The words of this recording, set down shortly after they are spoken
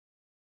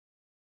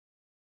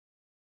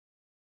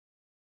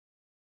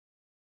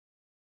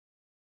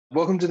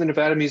Welcome to the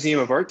Nevada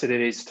Museum of Art.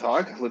 Today's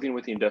talk, Living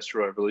with the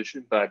Industrial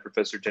Revolution by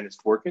Professor Dennis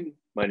Dworkin.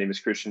 My name is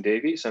Christian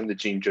Davies. I'm the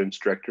Gene Jones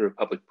Director of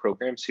Public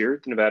Programs here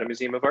at the Nevada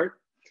Museum of Art.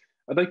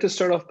 I'd like to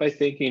start off by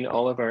thanking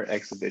all of our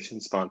exhibition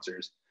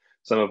sponsors,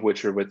 some of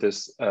which are with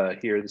us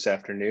here this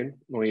afternoon.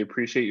 We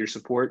appreciate your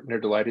support and are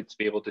delighted to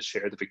be able to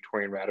share the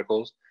Victorian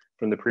Radicals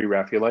from the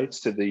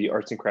Pre-Raphaelites to the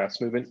Arts and Crafts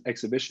Movement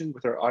exhibition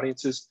with our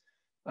audiences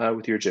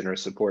with your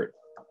generous support.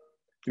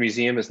 The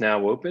museum is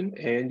now open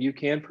and you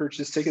can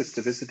purchase tickets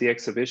to visit the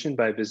exhibition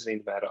by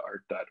visiting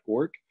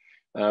nevadaart.org.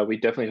 We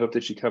definitely hope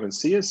that you come and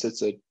see us.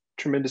 It's a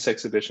tremendous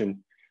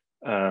exhibition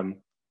and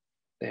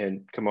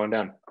come on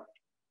down.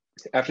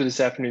 After this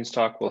afternoon's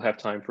talk, we'll have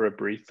time for a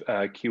brief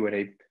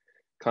Q&A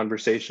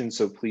conversation.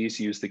 So please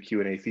use the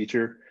Q&A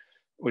feature,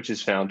 which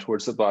is found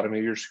towards the bottom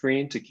of your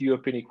screen to queue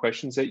up any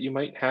questions that you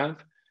might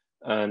have,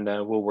 and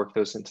we'll work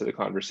those into the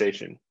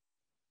conversation.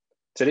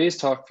 Today's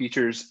talk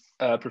features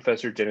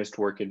Professor Dennis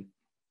Dworkin,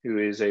 who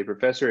is a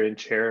professor and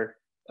chair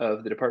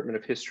of the Department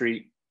of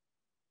History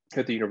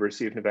at the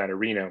University of Nevada,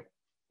 Reno.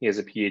 He has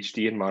a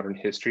PhD in modern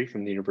history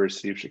from the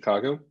University of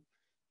Chicago.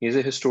 He is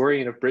a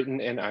historian of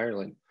Britain and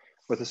Ireland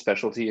with a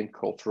specialty in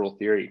cultural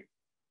theory.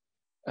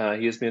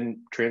 He has been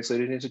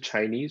translated into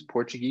Chinese,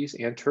 Portuguese,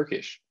 and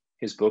Turkish.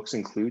 His books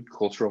include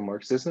Cultural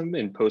Marxism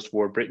in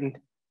Post-War Britain,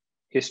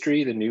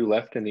 History, the New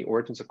Left, and the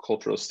Origins of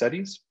Cultural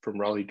Studies from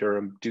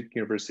Raleigh-Durham Duke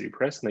University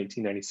Press,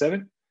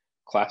 1997,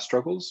 Class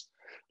Struggles,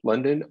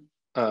 London,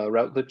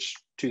 Routledge,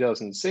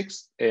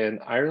 2006, and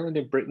Ireland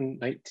and Britain,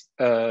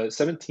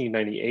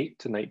 1798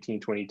 to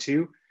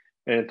 1922,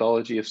 an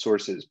anthology of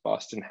sources,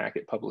 Boston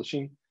Hackett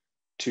Publishing,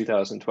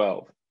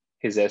 2012.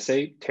 His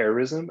essay,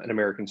 Terrorism, An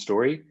American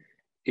Story,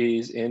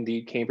 is in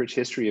the Cambridge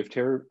History of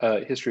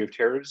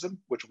Terrorism,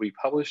 which will be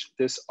published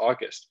this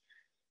August.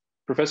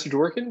 Professor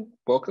Dworkin,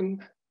 welcome.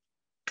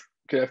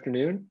 Good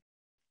afternoon.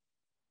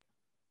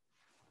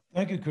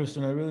 Thank you,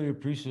 Christian. I really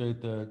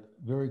appreciate that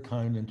very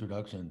kind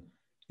introduction.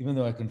 Even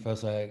though I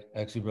confess I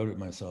actually wrote it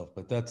myself,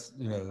 but that's,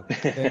 you know,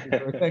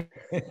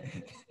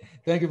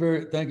 thank you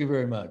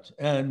very much.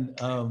 And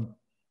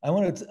I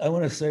want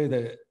to say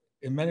that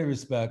in many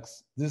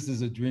respects, this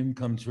is a dream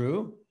come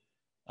true.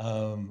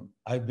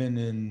 I've been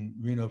in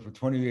Reno for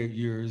 28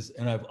 years,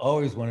 and I've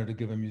always wanted to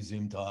give a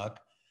museum talk.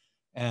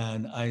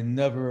 And I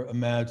never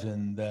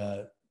imagined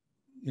that,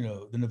 you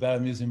know, the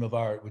Nevada Museum of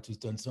Art, which has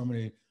done so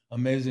many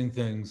amazing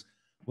things,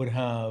 would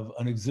have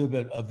an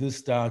exhibit of this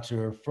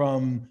stature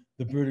from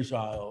the British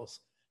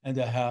Isles, and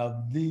to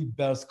have the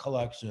best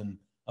collection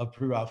of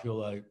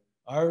Pre-Raphaelite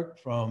art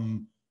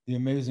from the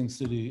amazing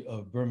city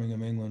of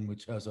Birmingham, England,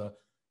 which has a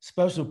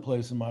special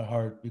place in my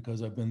heart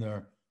because I've been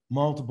there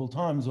multiple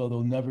times,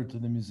 although never to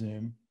the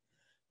museum.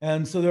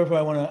 And so therefore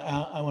I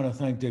want to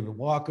thank David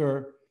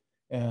Walker,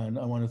 and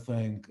I want to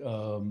thank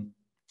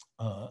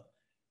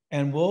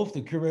Ann Wolf,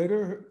 the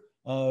curator,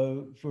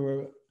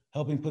 for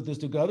helping put this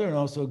together, and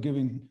also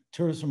giving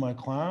tours from my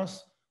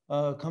class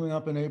coming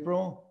up in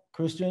April.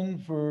 Christian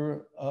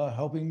for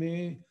helping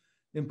me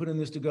in putting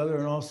this together,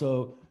 and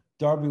also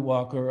Darby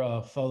Walker,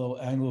 a fellow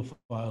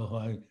Anglophile who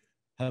I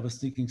have a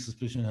sneaking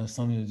suspicion has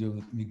something to do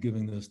with me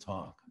giving this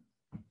talk.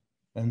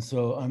 And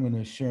so I'm going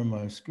to share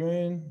my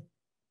screen.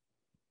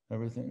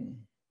 Everything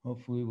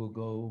hopefully will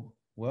go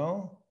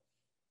well.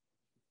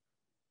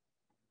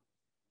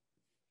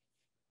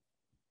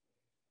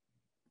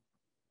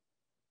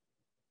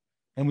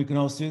 And we can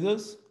all see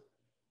this?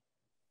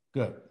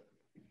 Good.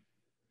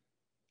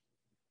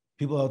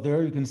 People out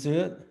there, you can see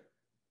it?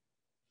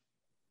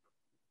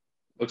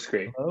 Looks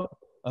great. Hello?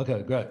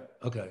 Okay, great.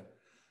 Okay.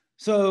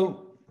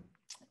 So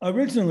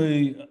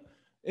originally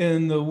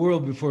in the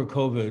world before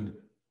COVID,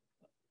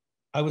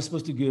 I was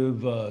supposed to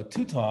give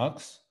two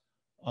talks,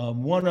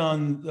 one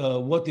on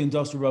what the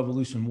Industrial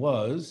Revolution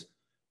was,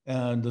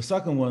 and the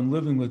second one,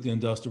 living with the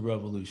Industrial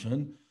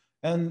Revolution.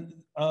 And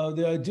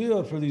the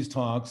idea for these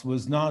talks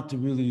was not to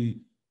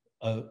really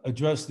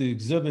address the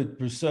exhibit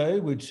per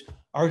se, which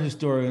art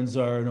historians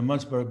are in a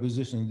much better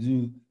position to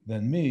do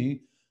than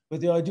me,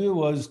 but the idea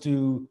was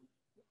to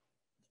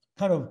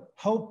kind of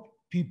help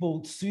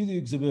people see the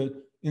exhibit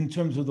in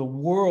terms of the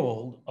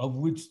world of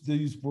which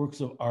these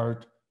works of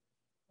art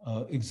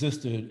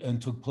existed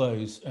and took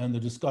place, and the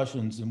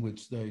discussions in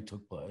which they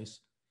took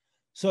place.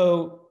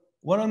 So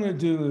what I'm going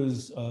to do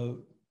is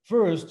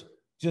first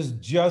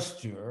just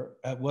gesture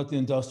at what the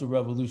Industrial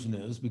Revolution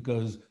is,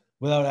 because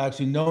without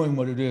actually knowing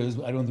what it is,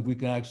 I don't think we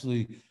can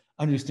actually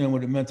understand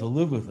what it meant to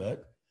live with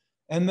it.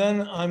 And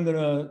then I'm going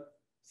to,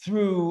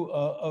 through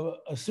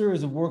a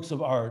series of works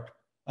of art,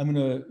 I'm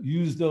going to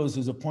use those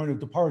as a point of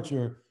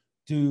departure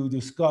to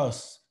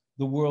discuss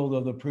the world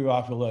of the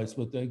Pre-Raphaelites,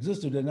 what they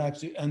existed, and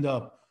actually end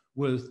up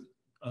with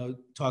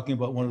talking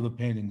about one of the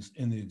paintings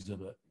in the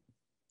exhibit.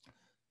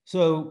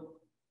 So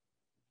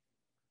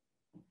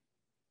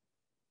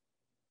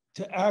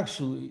to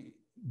actually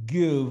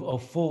give a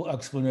full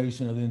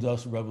explanation of the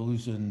Industrial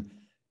Revolution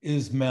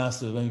is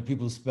massive. I mean,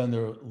 people spend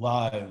their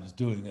lives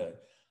doing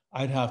it.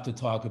 I'd have to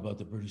talk about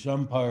the British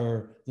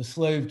Empire, the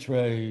slave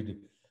trade,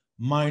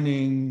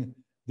 mining,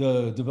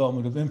 the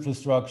development of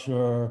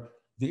infrastructure,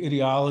 the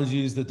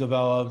ideologies that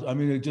developed. I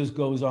mean, it just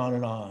goes on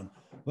and on.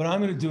 But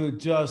I'm going to do it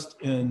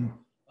just in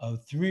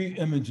 3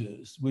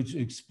 images which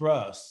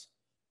express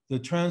the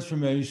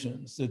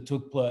transformations that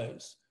took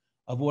place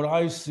of what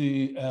I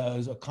see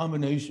as a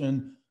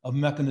combination of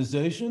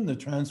mechanization, the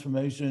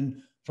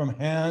transformation from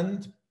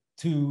hand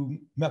to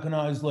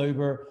mechanized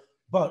labor,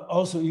 but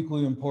also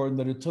equally important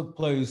that it took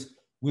place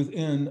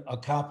within a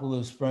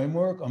capitalist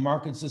framework, a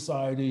market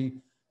society,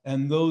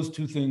 and those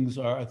 2 things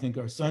are, I think,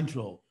 are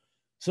central.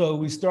 So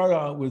we start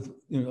out with,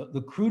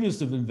 the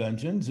crudest of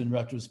inventions in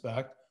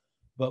retrospect,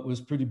 but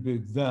was pretty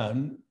big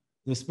then,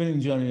 the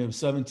spinning jenny of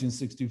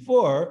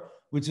 1764,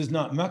 which is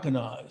not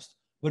mechanized,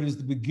 but is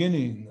the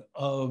beginning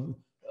of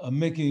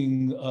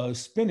making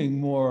spinning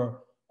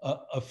more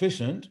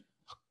efficient.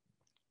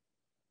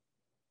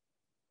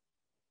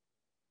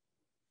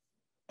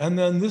 And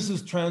then this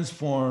is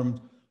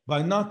transformed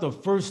by not the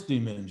first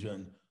steam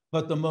engine,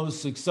 but the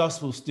most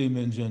successful steam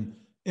engine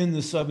in the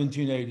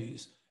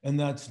 1780s, and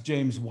that's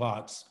James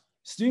Watt's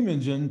steam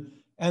engine.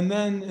 And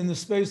then in the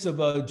space of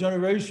a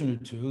generation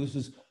or 2, this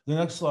is the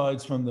next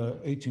slide's from the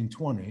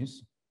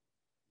 1820s,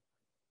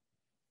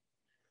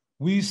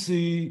 we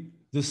see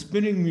the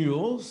spinning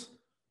mules,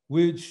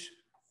 which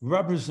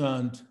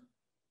represent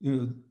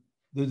the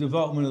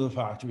development of the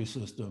factory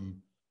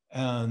system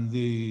and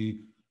the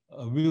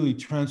really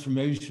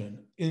transformation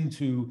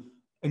into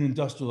an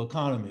industrial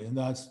economy. And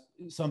that's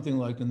something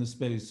like in the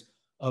space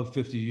of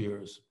 50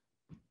 years.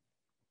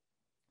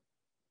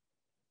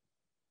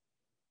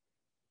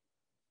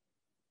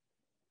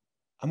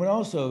 I'm going to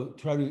also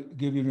try to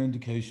give you an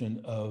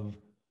indication of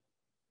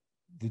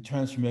the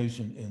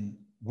transformation in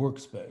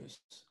workspace.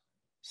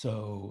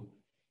 So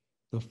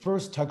the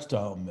first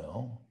textile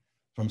mill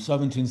from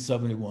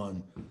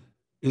 1771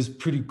 is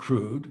pretty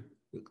crude,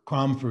 the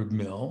Cromford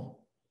Mill,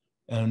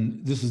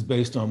 and this is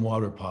based on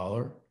water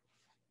power.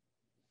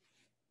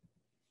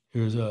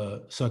 Here's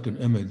a second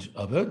image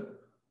of it.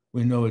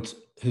 We know it's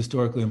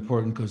historically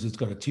important because it's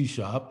got a tea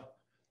shop,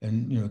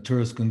 and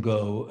tourists can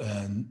go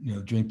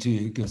and drink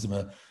tea. It gives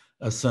them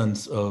a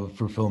sense of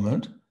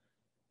fulfillment.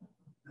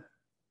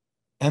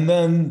 And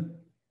then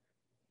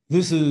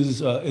this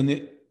is in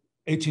the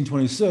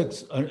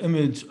 1826, an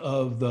image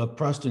of the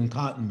Preston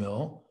Cotton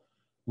Mill,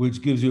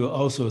 which gives you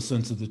also a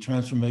sense of the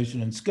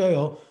transformation and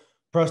scale.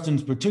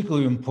 Preston's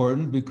particularly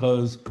important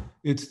because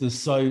it's the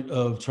site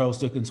of Charles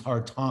Dickens'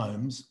 Hard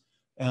Times,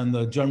 and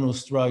the general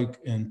strike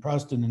in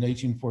Preston in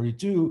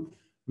 1842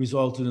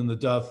 resulted in the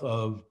death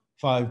of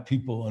 5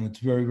 people, and it's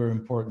very, very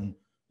important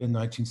in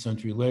 19th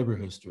century labor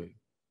history.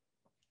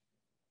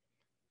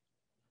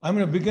 I'm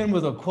going to begin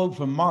with a quote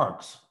from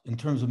Marx in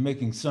terms of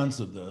making sense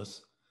of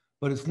this,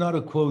 but it's not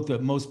a quote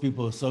that most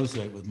people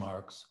associate with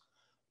Marx,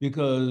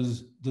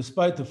 because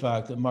despite the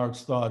fact that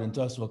Marx thought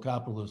industrial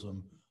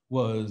capitalism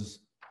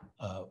was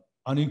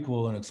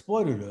unequal and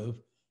exploitative,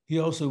 he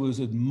also was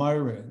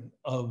admiring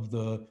of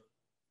the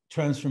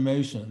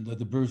transformation that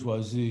the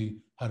bourgeoisie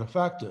had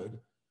affected.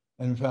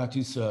 And in fact,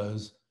 he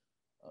says,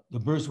 the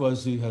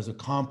bourgeoisie has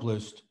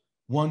accomplished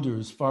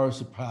wonders far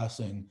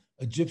surpassing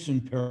Egyptian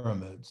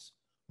pyramids,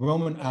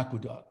 Roman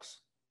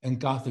aqueducts, and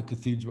Gothic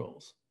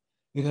cathedrals.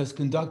 It has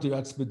conducted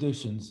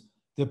expeditions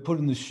that put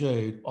in the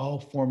shade all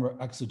former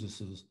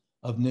exoduses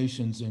of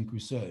nations and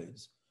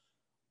crusades.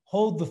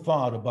 Hold the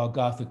thought about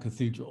Gothic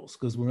cathedrals,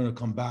 because we're going to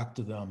come back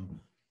to them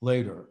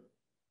later.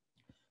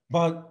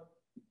 But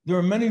there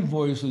are many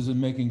voices in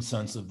making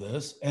sense of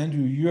this.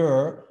 Andrew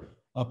Ure,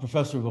 a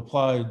professor of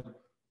applied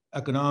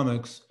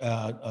economics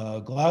at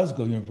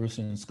Glasgow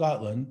University in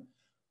Scotland,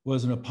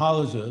 was an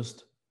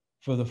apologist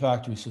for the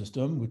factory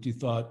system, which he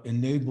thought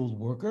enabled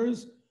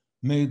workers,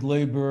 made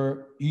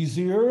labor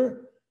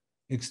easier,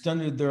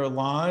 extended their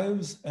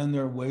lives and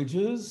their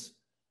wages,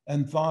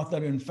 and thought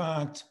that in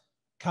fact,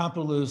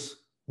 capitalists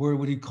were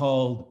what he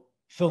called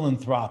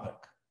philanthropic.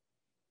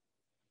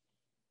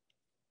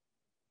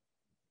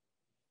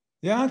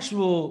 The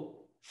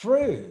actual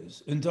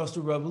phrase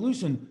industrial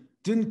revolution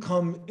didn't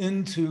come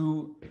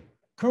into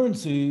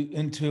currency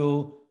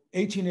until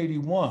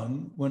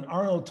 1881, when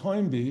Arnold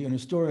Toynbee, an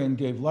historian,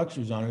 gave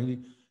lectures on it.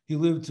 He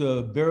lived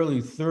to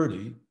barely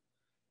 30.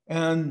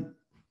 And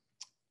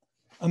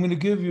I'm going to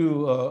give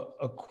you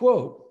a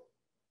quote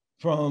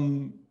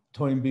from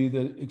Toynbee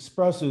that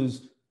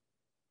expresses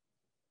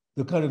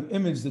the kind of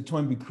image that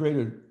Toynbee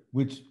created,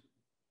 which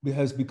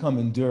has become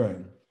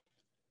enduring.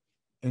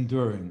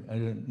 Enduring, I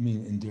didn't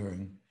mean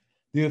enduring.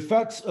 The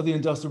effects of the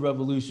Industrial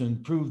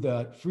Revolution prove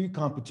that free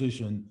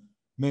competition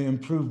may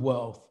improve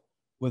wealth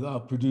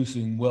without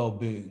producing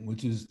well-being,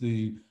 which is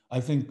I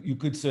think you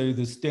could say,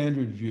 the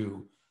standard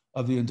view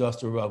of the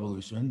Industrial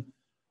Revolution.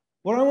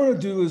 What I want to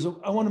do is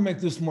I want to make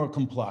this more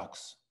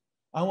complex.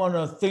 I want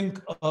to think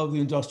of the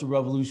Industrial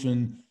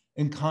Revolution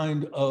in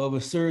kind of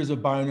a series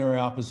of binary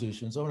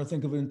oppositions. I want to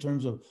think of it in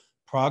terms of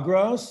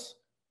progress,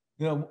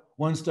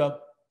 one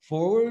step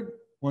forward,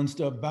 one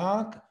step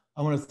back.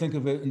 I want to think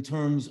of it in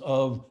terms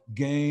of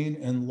gain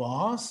and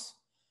loss.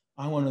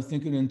 I want to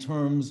think of it in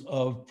terms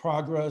of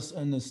progress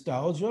and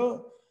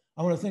nostalgia.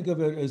 I want to think of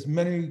it as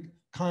many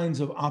kinds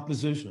of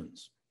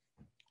oppositions.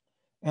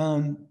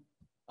 And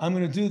I'm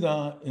going to do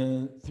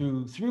that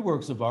through 3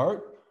 works of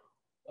art,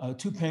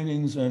 2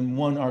 paintings and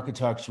 1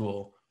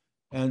 architectural.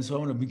 And so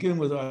I'm going to begin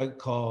with what I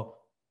call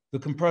the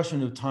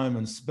compression of time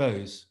and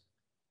space.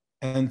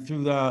 And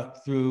through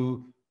that,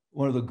 through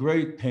one of the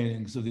great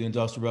paintings of the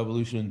Industrial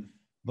Revolution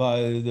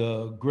by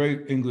the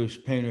great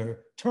English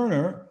painter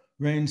Turner,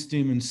 Rain,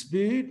 Steam, and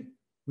Speed,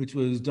 which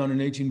was done in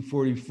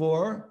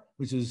 1844,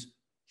 which is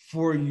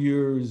 4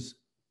 years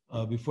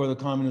before the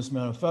Communist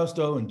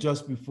Manifesto and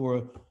just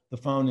before the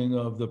founding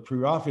of the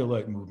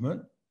Pre-Raphaelite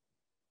movement.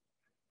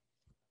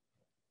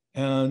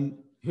 And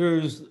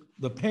here's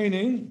the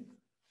painting,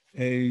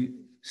 a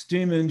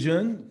steam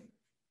engine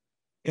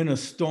in a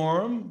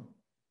storm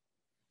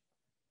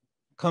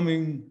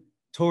coming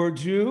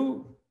towards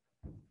you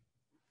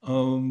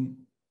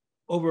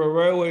over a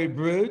railway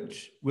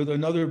bridge with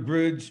another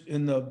bridge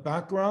in the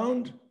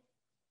background.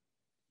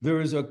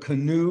 There is a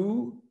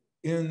canoe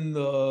in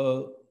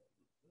the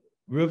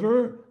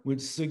river,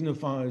 which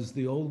signifies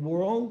the old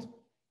world.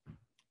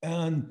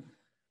 And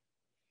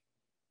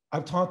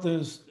I've taught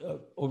this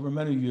over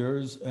many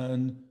years,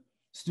 and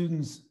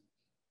students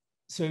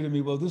say to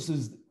me, well, this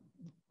is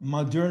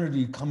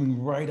modernity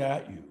coming right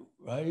at you,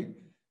 right?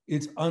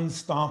 It's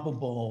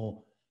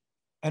unstoppable.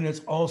 And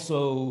it's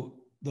also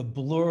the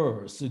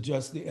blur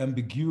suggests the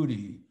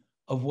ambiguity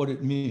of what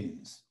it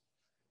means.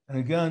 And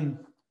again,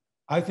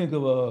 I think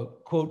of a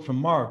quote from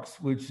Marx,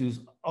 which is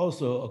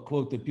also a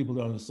quote that people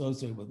don't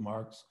associate with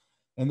Marx.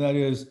 And that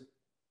is,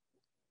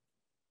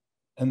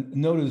 and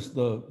notice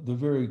the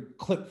very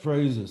clip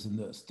phrases in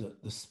this,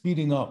 the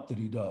speeding up that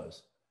he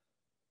does.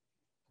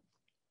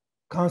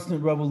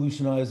 Constant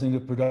revolutionizing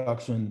of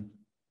production,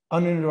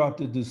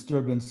 uninterrupted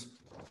disturbance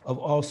of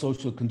all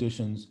social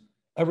conditions,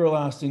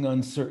 everlasting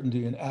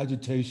uncertainty and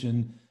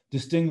agitation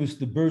distinguish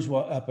the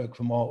bourgeois epoch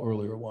from all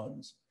earlier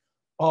ones.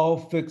 All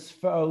fixed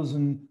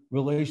thousand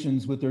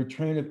relations with their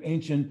train of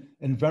ancient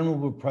and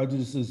venerable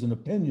prejudices and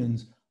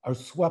opinions are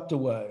swept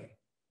away.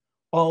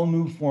 All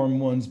new formed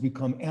ones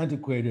become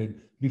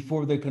antiquated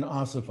before they can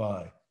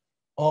ossify.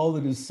 All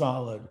that is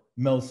solid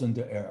melts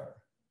into air.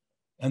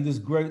 And this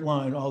great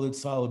line, all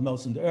that's solid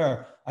melts into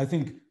air, I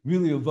think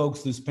really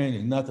evokes this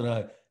painting. Not that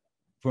I,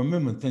 for a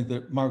moment, think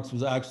that Marx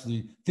was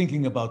actually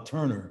thinking about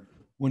Turner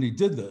when he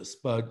did this,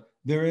 but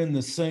they're in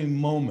the same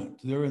moment.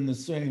 They're in the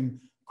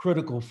same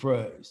critical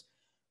phrase.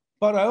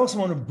 But I also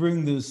want to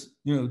bring this,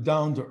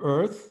 down to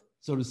earth,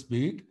 so to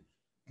speak,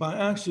 by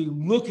actually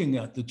looking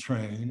at the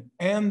train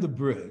and the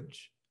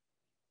bridge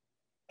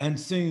and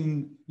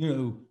seeing,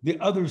 the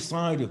other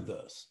side of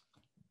this.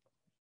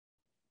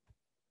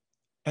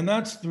 And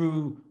that's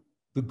through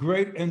the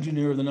great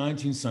engineer of the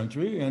 19th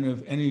century, and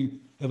if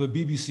a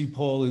BBC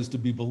poll is to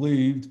be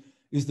believed,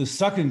 is the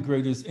second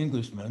greatest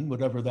Englishman,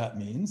 whatever that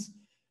means,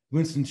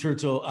 Winston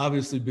Churchill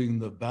obviously being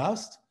the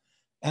best,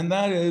 and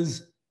that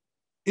is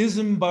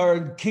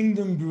Isambard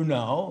Kingdom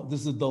Brunel.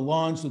 This is the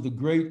launch of the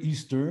Great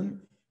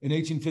Eastern in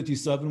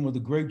 1857 with the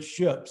great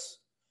ships.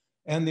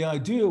 And the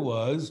idea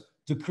was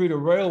to create a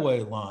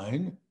railway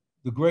line,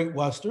 the Great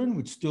Western,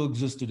 which still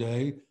exists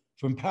today,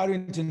 from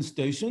Paddington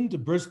Station to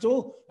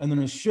Bristol, and then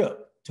a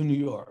ship to New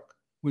York,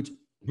 which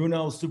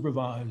Brunel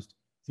supervised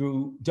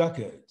through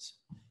decades.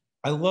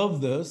 I love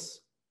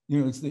this.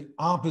 It's the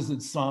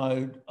opposite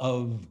side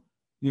of,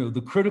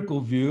 the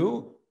critical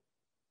view.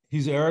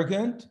 He's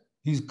arrogant,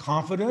 he's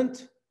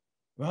confident,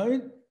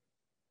 right?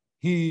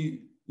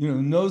 He,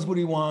 knows what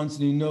he wants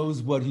and he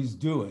knows what he's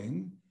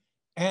doing.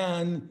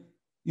 And,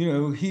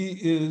 he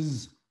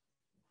is,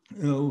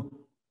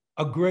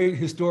 a great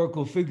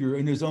historical figure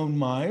in his own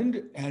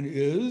mind and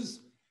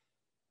is.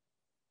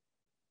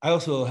 I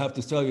also have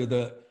to tell you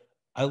that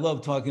I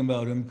love talking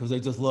about him because I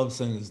just love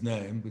saying his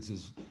name, which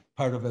is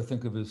part of, I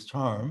think, of his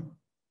charm.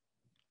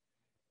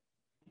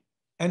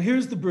 And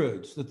here's the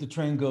bridge that the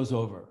train goes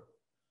over.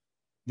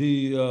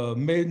 The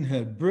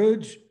Maidenhead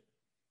Bridge,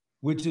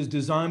 which is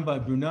designed by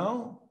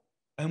Brunel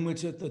and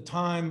which at the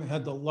time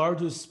had the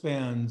largest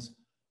spans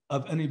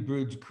of any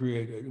bridge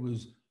created.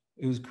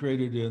 It was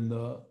created in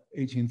the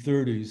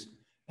 1830s.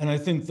 And I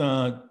think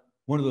that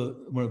one of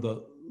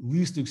the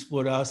least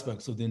explored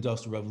aspects of the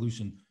Industrial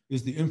Revolution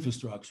is the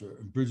infrastructure,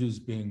 and bridges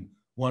being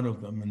one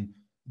of them. And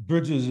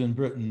bridges in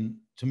Britain,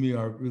 to me,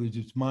 are really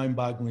just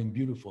mind-boggling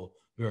beautiful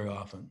very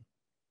often.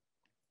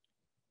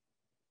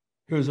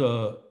 Here's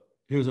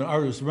an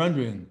artist's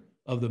rendering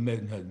of the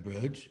Maidenhead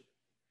Bridge.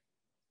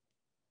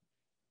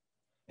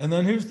 And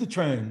then here's the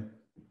train,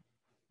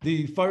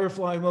 the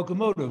Firefly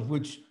locomotive,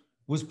 which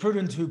was put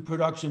into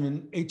production in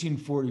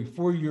 1840,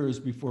 4 years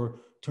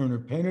before Turner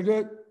painted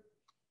it.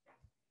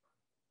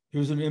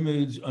 Here's an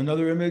image,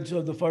 another image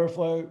of the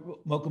Firefly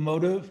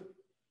locomotive.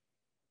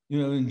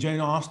 In Jane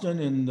Austen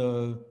in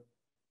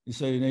you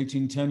say in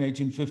 1810,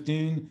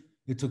 1815,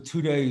 it took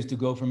 2 days to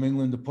go from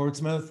England to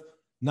Portsmouth.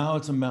 Now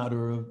it's a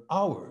matter of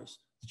hours.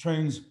 The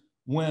trains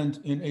went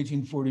in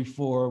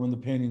 1844 when the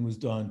painting was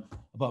done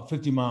about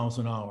 50 miles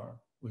an hour,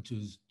 which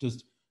is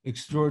just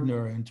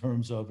extraordinary in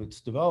terms of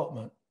its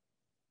development.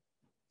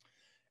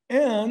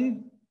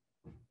 And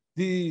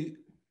the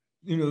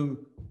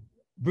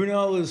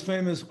Brunel is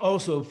famous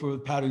also for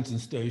Paddington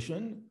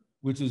Station,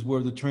 which is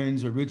where the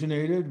trains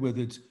originated with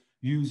its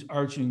yew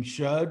arching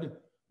shed,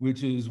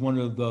 which is one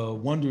of the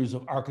wonders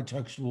of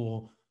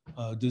architectural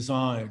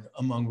design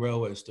among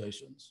railway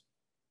stations.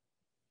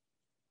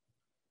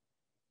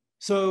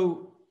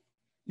 So,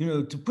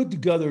 to put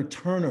together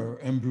Turner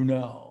and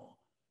Brunel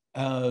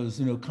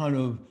as, kind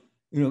of,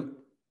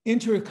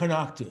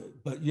 interconnected,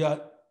 but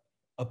yet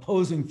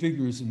opposing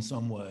figures in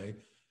some way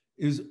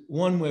is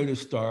one way to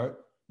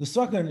start. The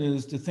second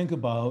is to think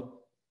about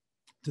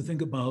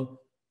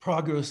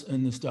progress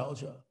and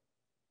nostalgia,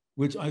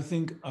 which I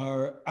think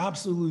are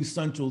absolutely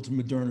central to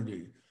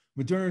modernity.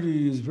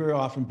 Modernity is very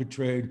often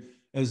portrayed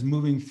as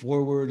moving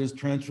forward, as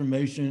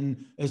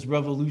transformation, as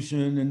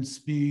revolution and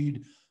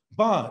speed,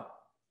 but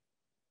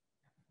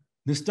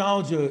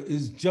nostalgia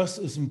is just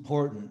as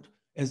important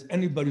as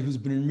anybody who's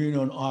been in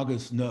Reno in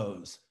August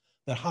knows.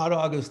 That hot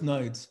August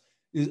nights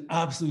is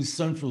absolutely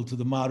central to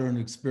the modern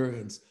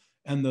experience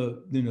and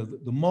the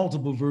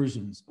multiple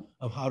versions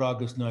of hot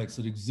August nights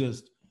that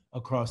exist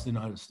across the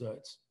United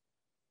States.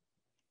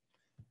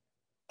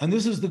 And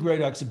this is the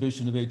Great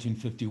Exhibition of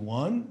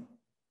 1851,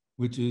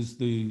 which is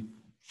the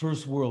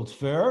first World's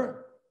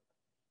Fair,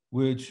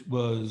 which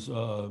was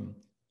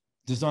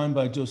designed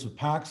by Joseph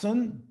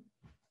Paxson,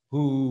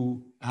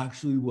 who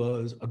actually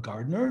was a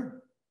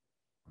gardener.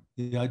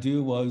 The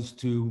idea was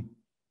to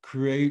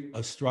create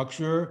a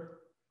structure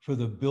for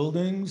the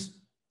buildings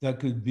that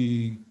could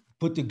be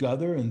put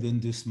together and then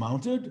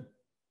dismounted.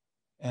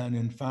 And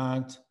in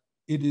fact,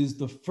 it is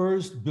the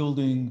first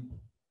building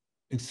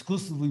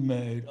exclusively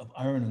made of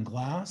iron and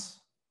glass.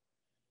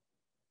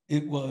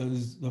 It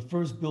was the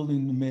first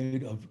building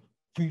made of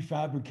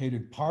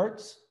prefabricated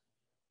parts.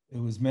 It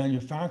was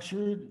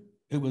manufactured,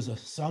 it was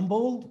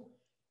assembled,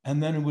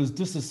 and then it was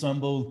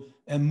disassembled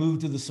and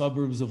moved to the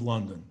suburbs of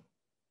London.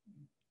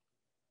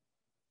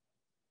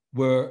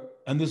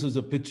 And this is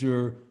a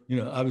picture,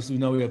 obviously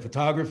now we have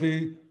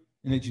photography.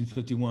 In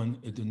 1851,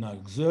 it did not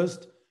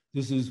exist.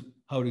 This is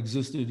how it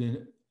existed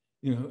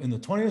in the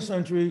 20th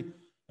century,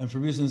 and for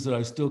reasons that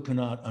I still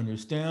cannot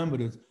understand, but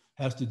it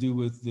has to do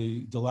with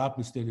the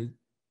dilapidated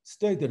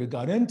state that it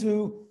got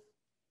into.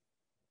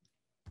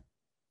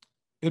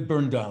 It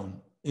burned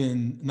down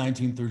in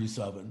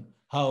 1937.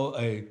 How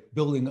a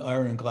building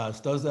iron and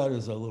glass does that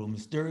is a little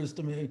mysterious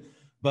to me,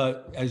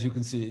 but as you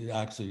can see, it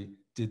actually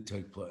did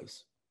take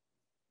place.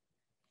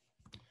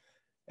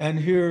 And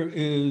here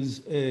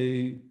is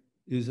a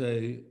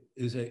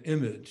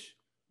image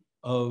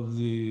of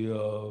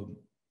the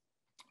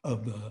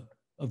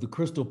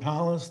Crystal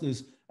Palace,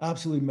 this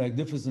absolutely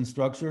magnificent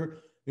structure.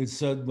 It's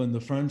said when the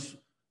French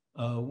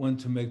went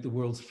to make the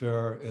World's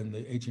Fair in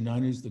the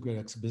 1890s,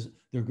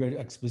 their great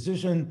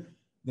exposition,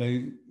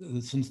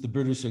 since the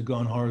British had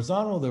gone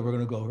horizontal, they were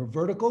going to go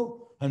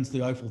vertical, hence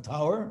the Eiffel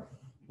Tower.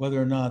 Whether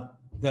or not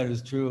that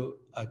is true,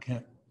 I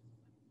can't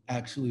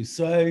actually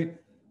say,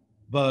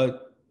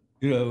 but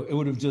it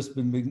would have just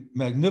been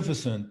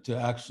magnificent to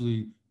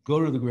actually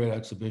go to the Great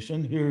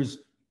Exhibition. Here's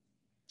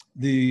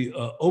the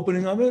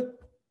opening of it.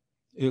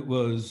 The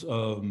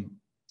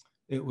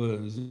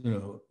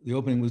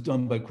opening was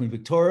done by Queen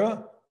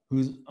Victoria,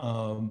 who's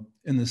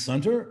in the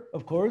center,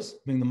 of course,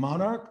 being the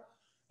monarch.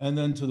 And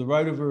then to the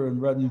right of her in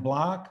red and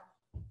black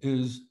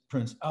is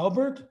Prince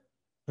Albert.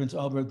 Prince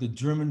Albert, the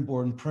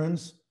German-born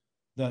prince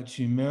that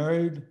she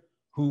married,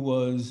 who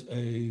was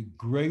a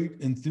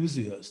great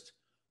enthusiast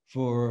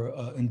for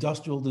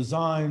industrial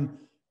design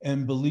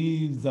and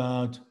believed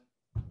that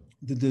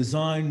the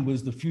design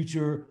was the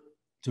future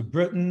to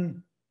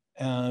Britain.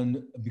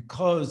 And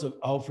because of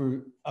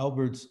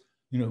Albert's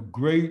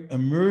great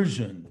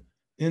immersion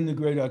in the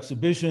Great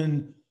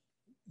Exhibition,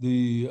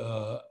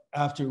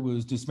 after it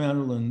was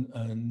dismantled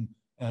and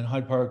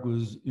Hyde Park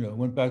was,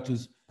 went back to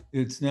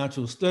its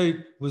natural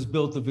state, was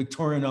built the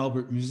Victorian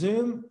Albert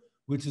Museum,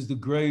 which is the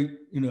great,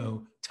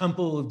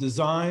 temple of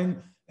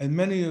design. And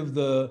many of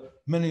the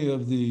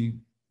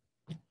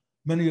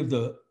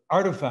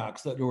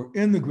artifacts that were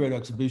in the Great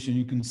Exhibition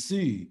you can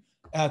see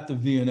at the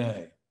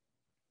V&A.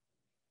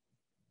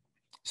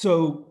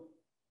 So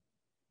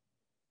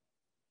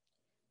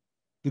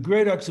the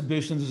Great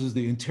Exhibition, this is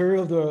the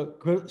interior of the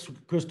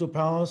Crystal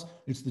Palace.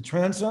 It's the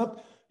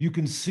transept. You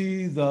can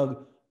see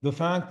the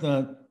fact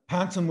that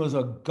Paxson was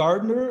a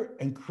gardener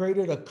and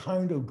created a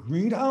kind of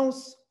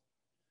greenhouse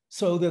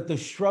so that the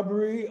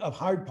shrubbery of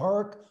Hyde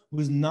Park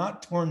was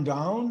not torn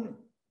down.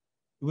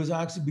 It was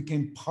actually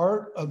became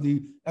part of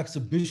the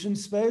exhibition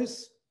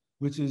space,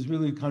 which is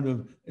really kind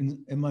of,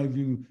 in my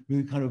view,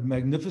 really kind of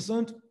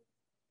magnificent.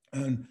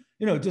 And,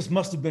 it just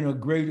must have been a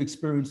great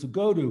experience to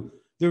go to.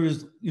 There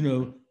is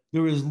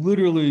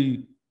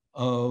literally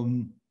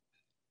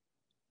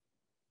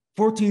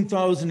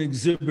 14,000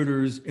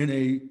 exhibitors in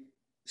a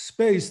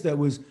space that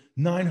was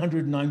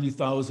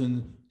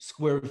 990,000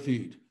 square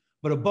feet.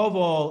 But above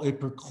all, it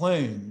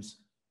proclaims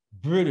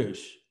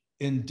British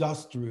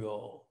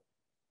industrial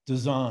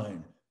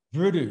design,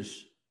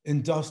 British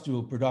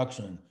industrial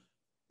production.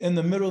 In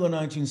the middle of the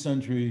 19th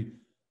century,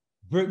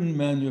 Britain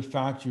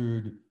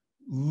manufactured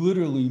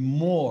literally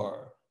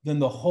more than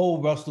the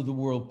whole rest of the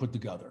world put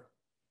together.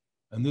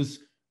 And this,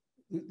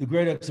 the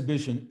Great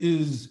Exhibition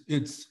is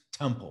its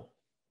temple.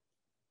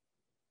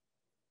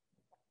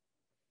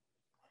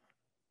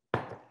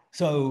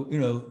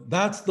 So,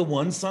 that's the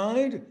one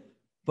side,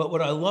 but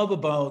what I love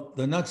about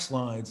the next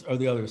slides are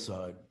the other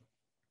side.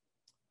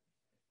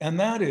 And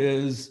that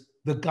is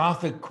the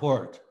Gothic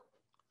court.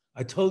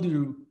 I told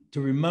you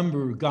to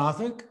remember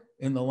Gothic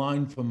in the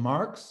line from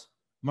Marx.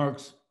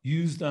 Marx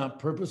used that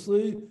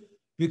purposely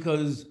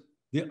because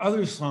the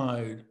other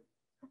side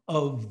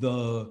of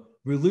the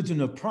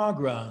religion of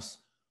progress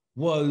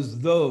was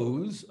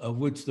those of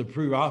which the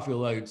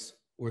Pre-Raphaelites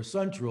were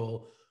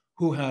central,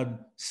 who had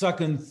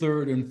second,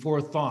 third, and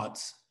fourth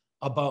thoughts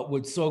about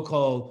what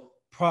so-called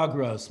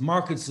progress,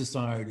 market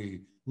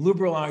society,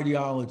 liberal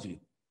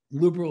ideology,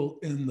 liberal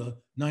in the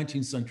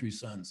 19th century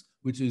sense,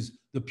 which is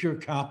the pure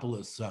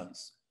capitalist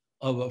sense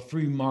of a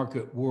free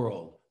market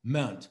world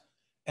meant,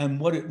 and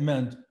what it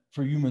meant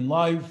for human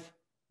life,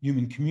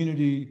 human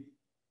community,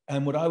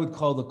 and what I would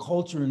call the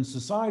culture and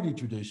society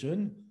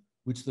tradition,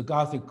 which the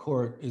Gothic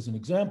court is an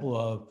example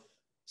of,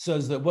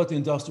 says that what the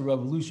Industrial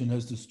Revolution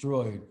has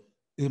destroyed,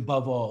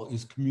 above all,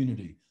 is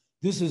community.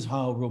 This is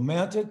how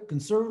romantic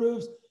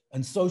conservatives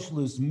and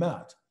socialists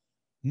met,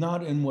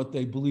 not in what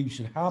they believe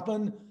should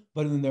happen,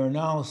 but in their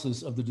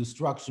analysis of the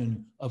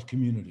destruction of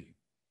community.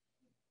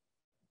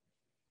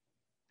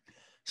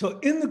 So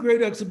in the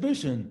Great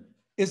Exhibition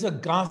is a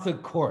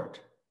Gothic court,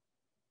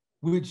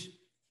 which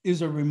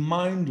is a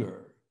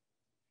reminder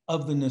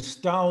of the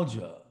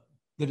nostalgia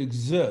that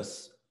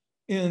exists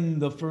in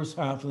the first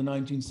half of the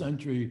 19th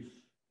century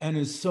and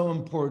is so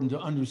important to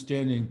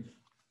understanding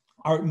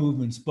art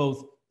movements,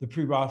 both the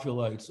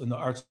Pre-Raphaelites and the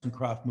arts and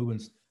craft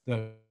movements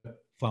that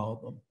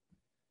followed them.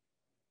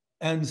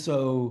 And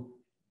so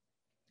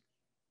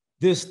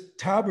this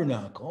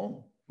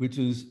tabernacle, which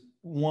is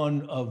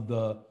one of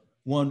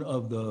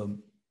the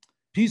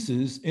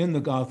pieces in the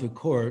Gothic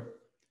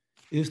court,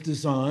 is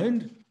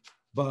designed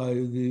by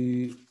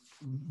the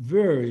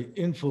very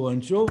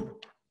influential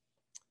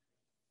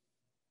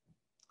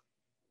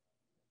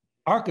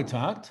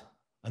architect,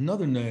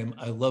 another name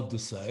I love to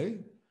say,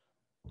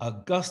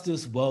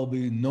 Augustus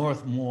Welby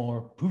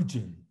Northmore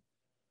Pugin,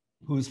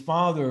 whose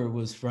father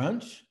was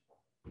French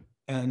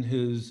and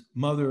his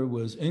mother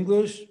was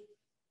English.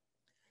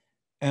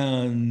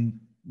 And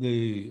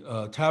the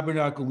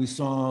tabernacle we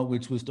saw,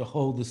 which was to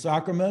hold the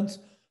sacraments,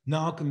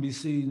 now can be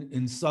seen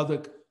in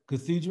Southwark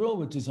Cathedral,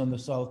 which is on the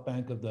south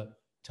bank of the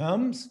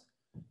Thames.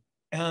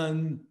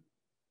 And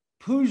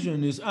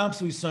Pugin is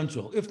absolutely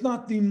central, if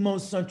not the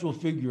most central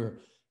figure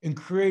in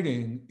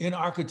creating in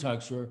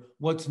architecture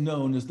what's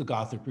known as the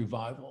Gothic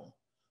Revival,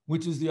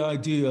 which is the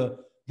idea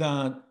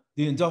that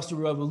the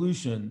Industrial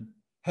Revolution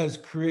has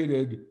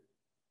created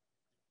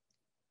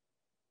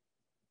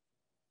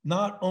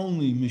not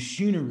only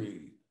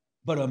machinery,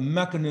 but a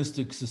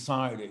mechanistic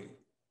society,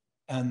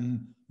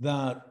 and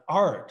that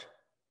art,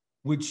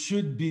 which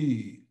should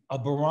be a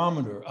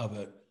barometer of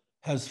it,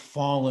 has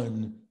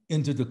fallen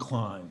into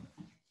decline.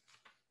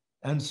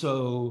 And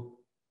so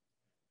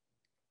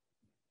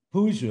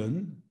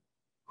Pugin,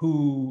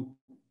 who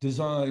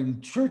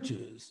designed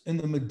churches in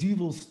the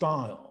medieval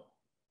style,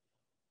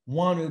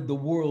 wanted the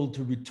world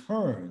to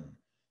return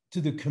to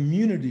the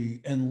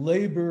community and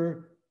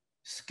labor,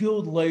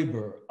 skilled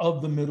labor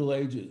of the Middle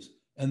Ages.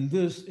 And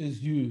this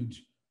is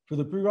huge for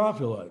the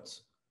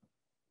Pre-Raphaelites.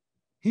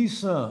 He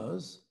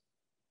says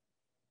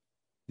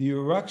the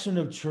erection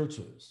of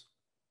churches,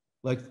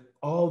 like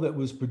all that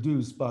was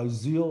produced by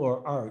zeal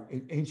or art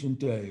in ancient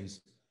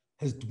days,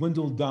 has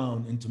dwindled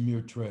down into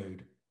mere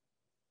trade.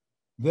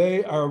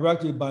 They are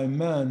erected by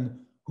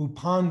men who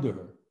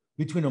ponder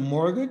between a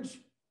mortgage,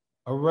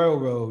 a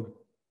railroad,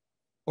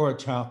 or a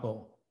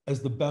chapel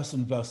as the best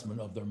investment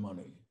of their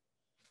money.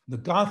 The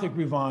Gothic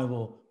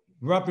Revival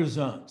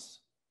represents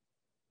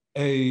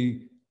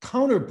a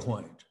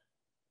counterpoint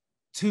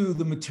to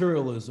the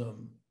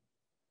materialism,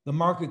 the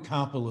market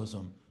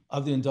capitalism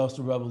of the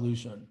Industrial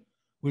Revolution,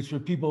 which for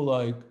people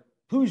like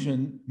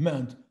Pugin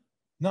meant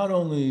not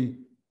only,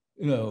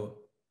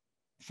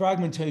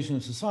 fragmentation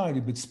of society,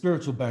 but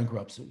spiritual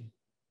bankruptcy.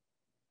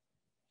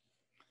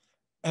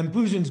 And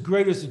Pugin's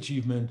greatest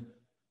achievement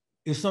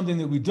is something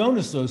that we don't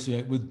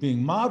associate with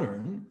being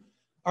modern,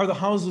 are the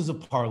Houses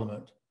of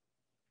Parliament,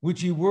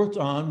 which he worked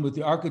on with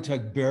the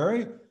architect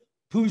Barry.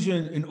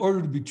 Pugin, in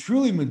order to be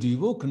truly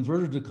medieval,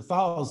 converted to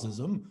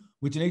Catholicism,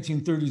 which in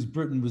 1830s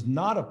Britain was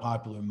not a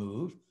popular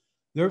move.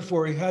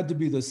 Therefore, he had to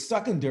be the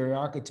secondary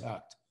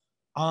architect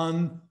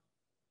on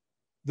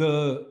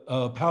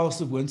the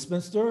Palace of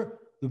Westminster,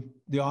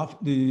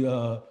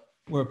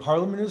 where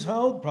Parliament is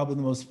held, probably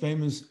the most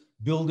famous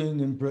building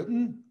in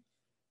Britain.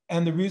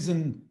 And the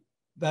reason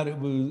that it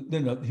was,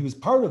 he was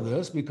part of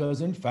this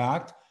because, in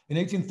fact, in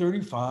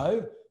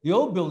 1835, the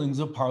old buildings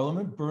of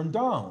Parliament burned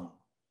down.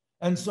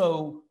 And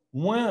so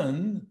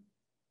when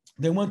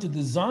they went to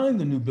design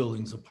the new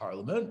buildings of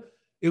Parliament,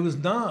 it was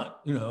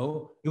not,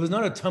 it was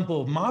not a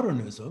temple of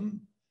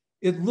modernism.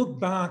 It looked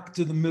back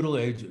to the Middle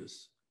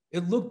Ages.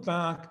 It looked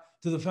back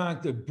to the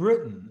fact that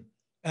Britain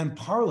and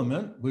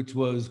Parliament, which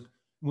was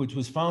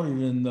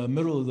founded in the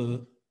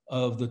middle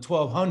of the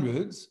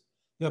 1200s,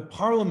 that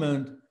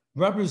Parliament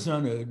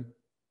represented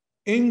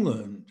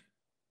England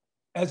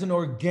as an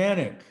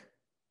organic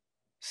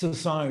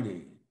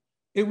society.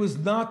 It was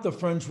not the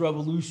French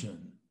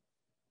Revolution.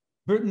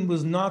 Britain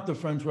was not the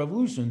French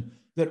Revolution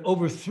that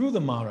overthrew the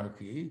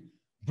monarchy.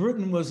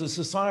 Britain was a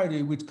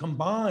society which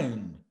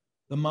combined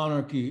the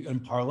monarchy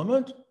and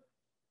Parliament,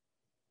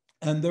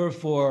 and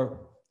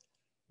therefore,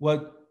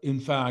 what in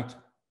fact,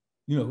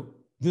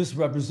 this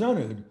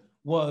represented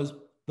was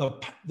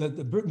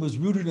that Britain was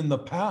rooted in the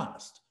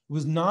past. It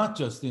was not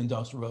just the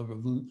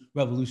Industrial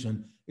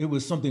Revolution. It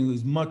was something that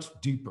was much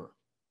deeper.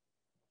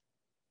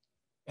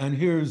 And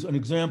here's an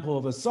example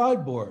of a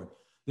sideboard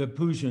that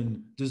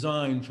Pugin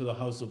designed for the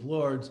House of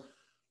Lords.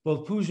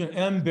 Both Pugin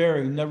and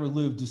Barry never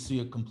lived to see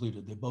it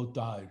completed. They both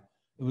died.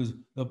 It was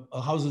the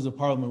Houses of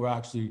Parliament were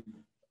actually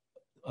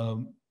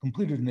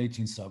completed in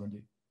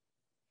 1870.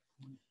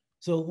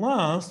 So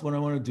last, what I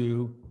want to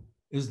do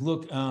is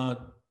look at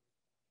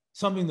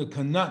something that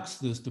connects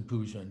this to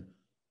Pugin,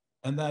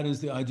 and that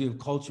is the idea of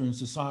culture and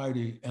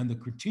society and the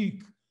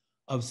critique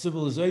of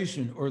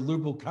civilization or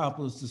liberal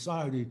capitalist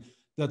society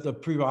that the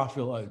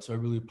Pre-Raphaelites are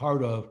really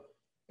part of.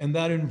 And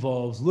that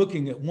involves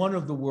looking at one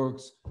of the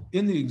works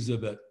in the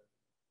exhibit,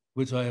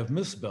 which I have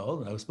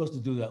misspelled. I was supposed to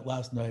do that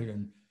last night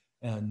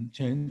and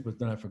changed, but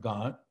then I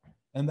forgot.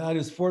 And that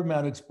is Ford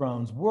Madox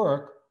Brown's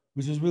work,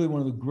 which is really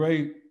one of the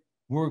great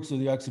works of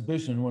the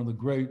exhibition, one of the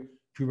great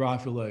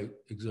Pre-Raphaelite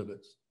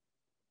exhibits.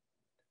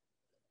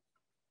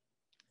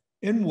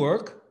 In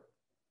work,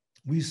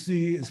 we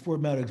see, as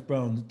Ford Madox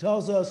Brown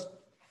tells us,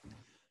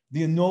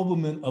 the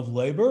ennoblement of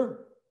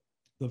labor,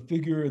 the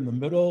figure in the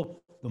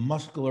middle, the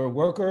muscular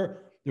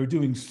worker. They're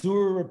doing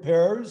sewer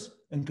repairs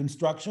and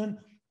construction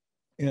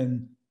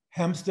in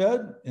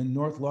Hampstead in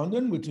North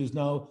London, which is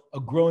now a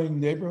growing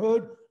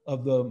neighborhood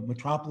of the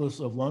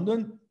metropolis of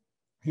London.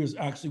 Here's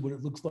actually what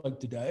it looks like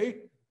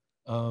today.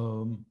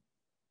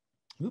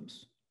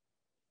 Oops.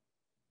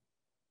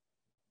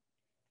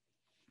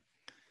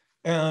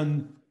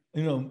 And,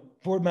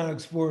 Ford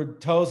Madox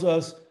Ford tells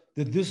us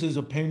that this is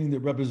a painting that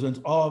represents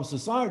all of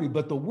society,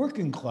 but the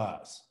working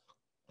class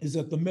is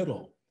at the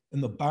middle.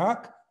 In the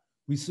back,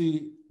 we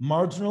see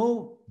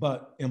marginal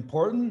but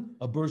important,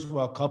 a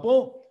bourgeois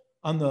couple.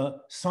 On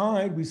the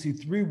side, we see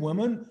three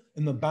women.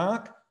 In the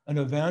back, an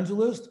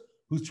evangelist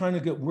who's trying to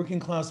get working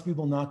class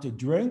people not to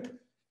drink.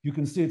 You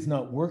can see it's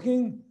not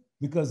working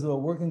because the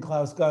working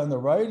class guy on the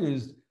right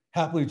is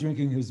happily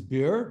drinking his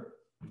beer.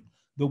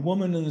 The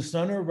woman in the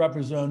center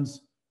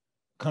represents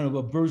kind of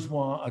a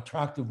bourgeois,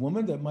 attractive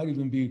woman that might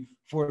even be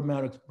Ford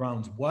Madox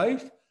Brown's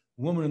wife.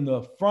 The woman in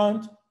the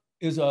front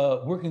is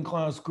a working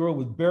class girl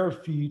with bare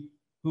feet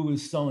who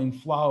is selling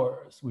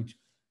flowers, which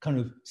kind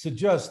of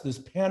suggests this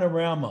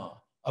panorama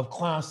of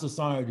class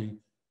society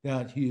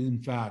that he, in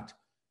fact,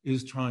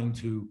 is trying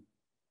to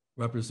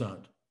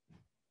represent.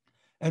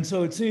 And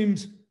so it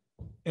seems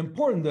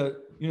important that,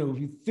 if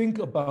you think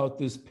about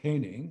this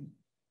painting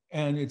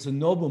and its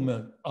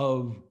ennoblement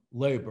of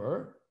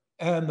labor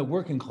and the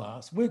working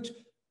class, which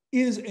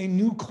is a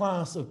new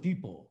class of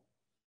people,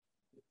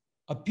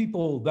 a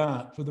people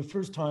that, for the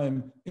first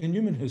time in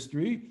human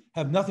history,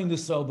 have nothing to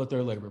sell but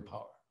their labor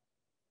power.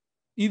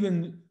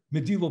 Even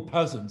medieval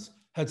peasants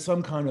had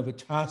some kind of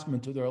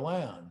attachment to their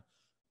land,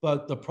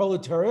 but the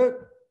proletariat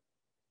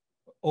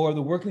or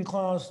the working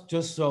class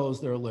just sells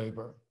their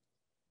labor.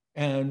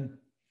 And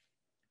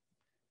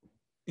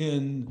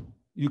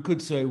you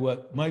could say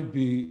what might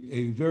be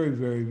a very,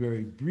 very,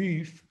 very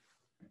brief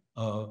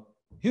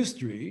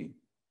history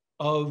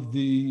of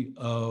the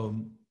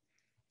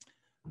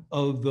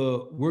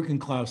working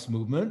class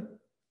movement.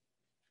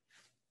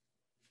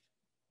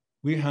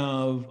 We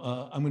have,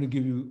 I'm going to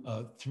give you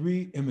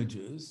 3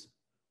 images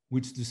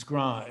which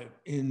describe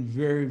in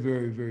very,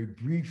 very, very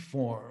brief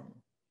form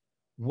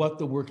what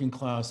the working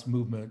class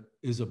movement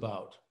is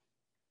about.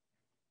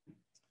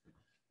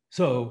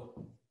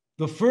 So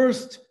the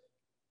first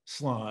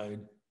slide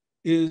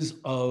is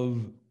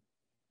of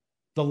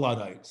the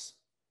Luddites.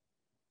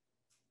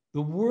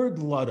 The word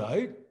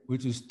Luddite,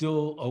 which is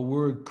still a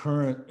word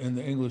current in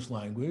the English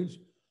language,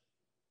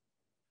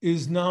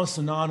 is now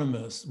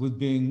synonymous with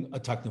being a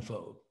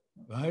technophobe,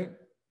 right?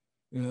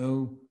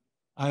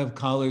 I have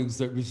colleagues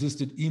that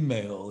resisted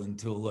email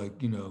until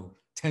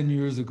 10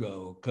 years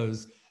ago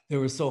because they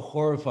were so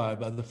horrified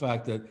by the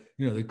fact that,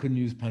 they couldn't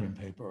use pen and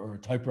paper or a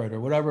typewriter or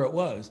whatever it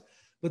was.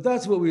 But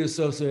that's what we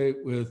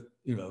associate with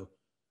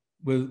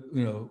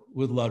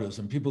Luddites,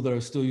 and people that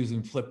are still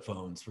using flip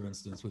phones, for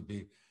instance, would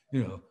be,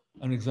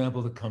 an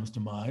example that comes to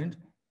mind.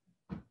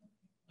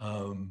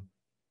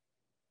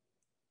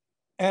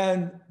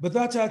 But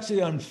that's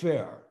actually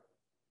unfair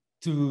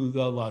to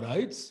the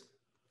Luddites,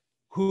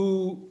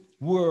 who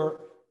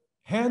were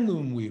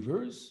handloom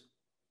weavers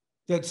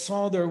that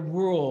saw their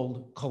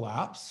world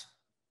collapse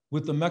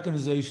with the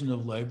mechanization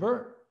of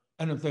labor.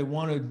 And if they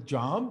wanted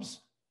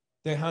jobs,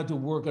 they had to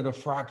work at a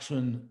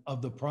fraction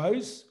of the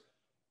price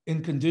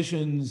in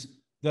conditions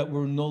that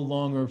were no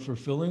longer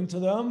fulfilling to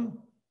them.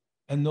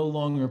 and no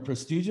longer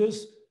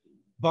prestigious,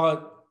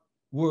 but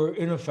were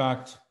in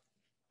effect,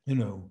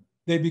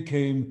 they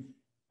became,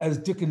 as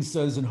Dickens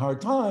says in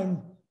Hard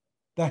Time,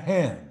 the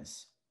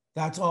hands.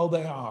 That's all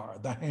they are,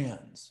 the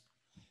hands.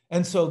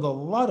 And so the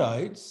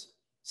Luddites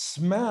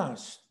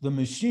smashed the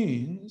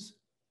machines,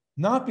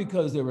 not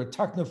because they were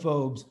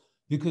technophobes,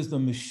 because the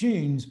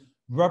machines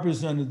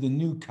represented the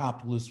new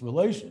capitalist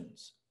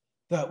relations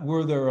that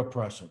were their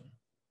oppression.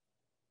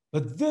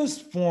 But this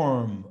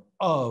form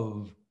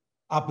of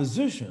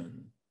opposition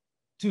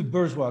to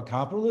bourgeois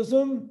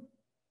capitalism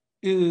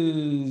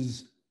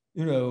is,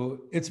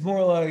 it's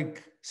more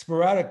like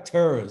sporadic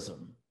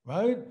terrorism,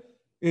 right?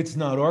 It's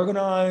not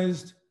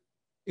organized,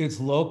 it's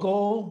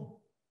local,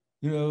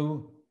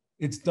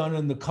 it's done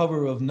in the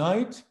cover of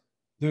night.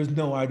 There's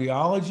no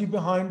ideology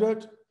behind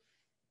it.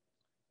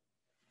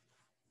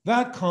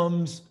 That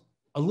comes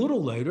a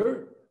little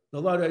later, the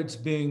Luddites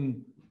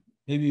being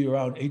maybe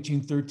around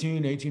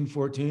 1813,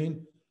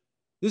 1814.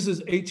 This is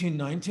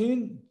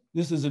 1819.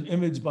 This is an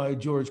image by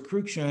George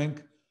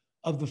Cruikshank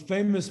of the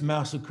famous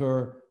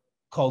massacre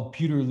called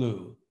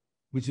Peterloo,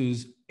 which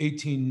is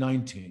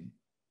 1819.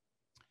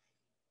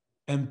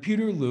 And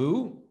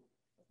Peterloo,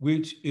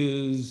 which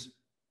is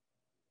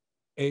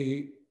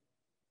a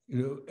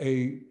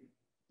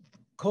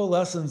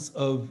coalescence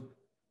of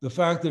the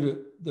fact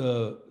that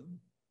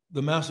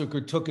the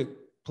massacre took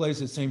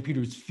place at St.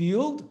 Peter's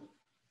Field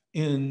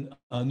in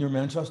near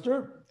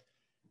Manchester,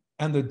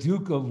 and the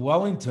Duke of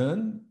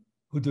Wellington,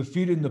 who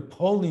defeated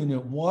Napoleon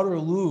at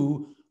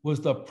Waterloo, was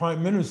the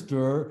prime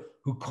minister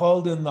who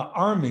called in the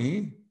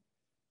army.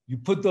 You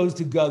put those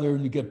together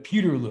and you get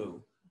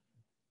Peterloo.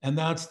 And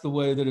that's the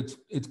way that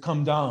it's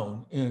come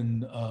down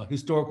in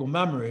historical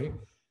memory.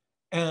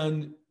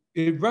 And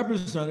it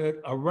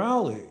represented a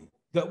rally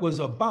that was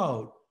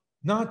about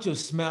not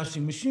just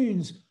smashing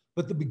machines,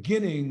 but the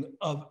beginning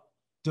of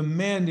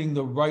demanding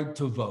the right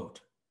to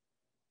vote,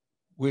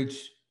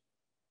 which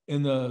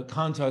in the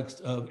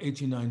context of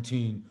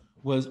 1819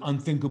 was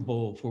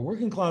unthinkable for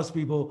working class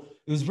people.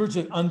 It was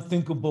virtually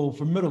unthinkable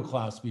for middle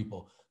class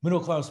people. Middle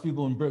class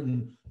people in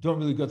Britain don't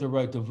really get the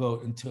right to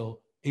vote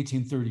until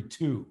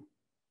 1832.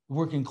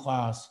 Working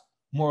class,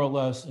 more or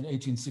less, in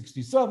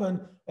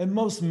 1867, and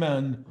most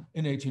men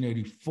in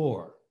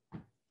 1884.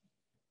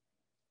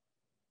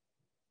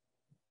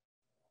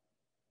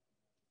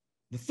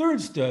 The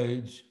third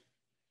stage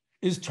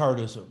is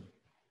Chartism.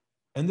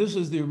 And this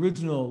is the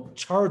original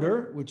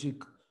charter, which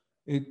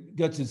it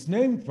gets its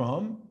name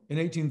from in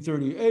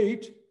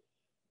 1838.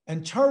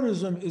 And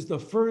Chartism is the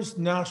first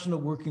national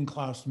working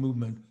class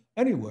movement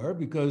anywhere,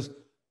 because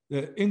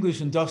the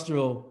English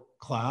industrial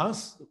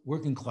class,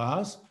 working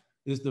class,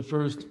 is the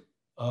first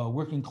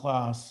working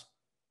class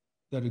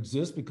that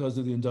exists because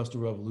of the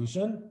Industrial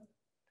Revolution.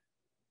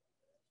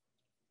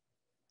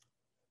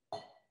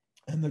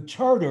 And the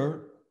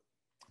charter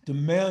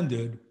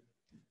demanded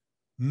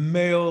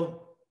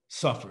male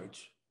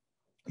suffrage,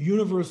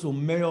 universal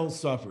male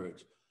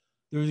suffrage.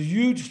 There's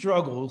huge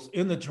struggles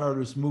in the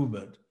Chartist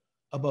movement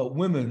about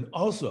women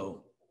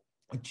also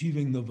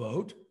achieving the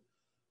vote,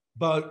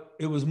 but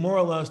it was more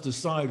or less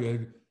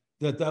decided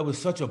that that was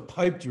such a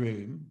pipe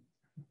dream.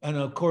 And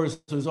of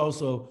course, there's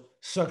also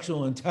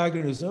sexual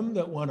antagonism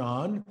that went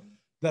on,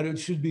 that it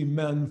should be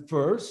men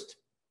first.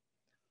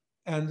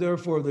 And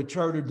therefore, the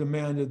charter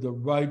demanded the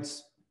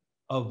rights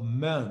of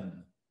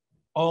men,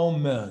 all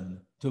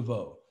men, to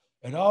vote.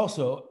 It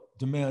also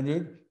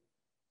demanded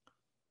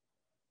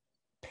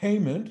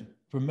payment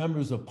for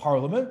members of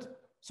parliament,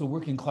 so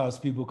working class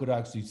people could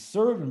actually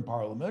serve in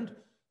parliament,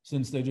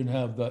 since they didn't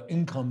have the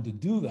income to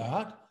do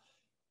that,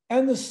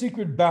 and the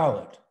secret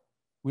ballot,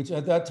 which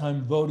at that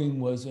time voting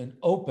was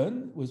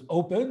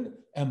open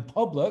and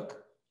public.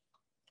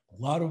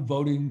 A lot of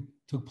voting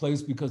took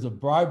place because of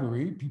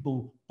bribery.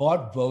 People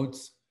bought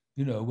votes,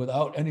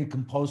 without any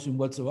compulsion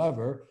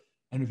whatsoever.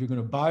 And if you're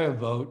going to buy a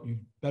vote, you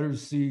better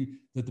see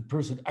that the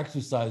person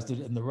exercised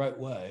it in the right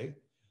way.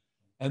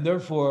 And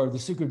therefore, the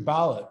secret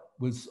ballot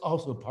was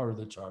also part of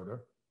the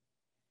charter.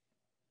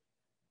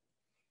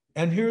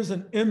 And here's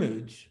an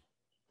image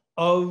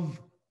of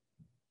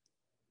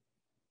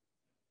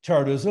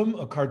Chartism,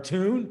 a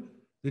cartoon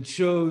that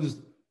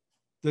shows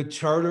the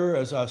charter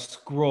as a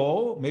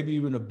scroll, maybe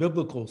even a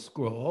biblical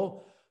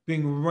scroll,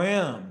 being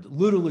rammed,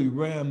 literally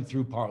rammed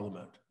through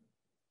Parliament.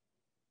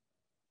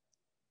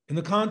 In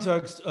the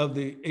context of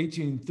the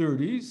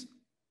 1830s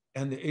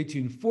and the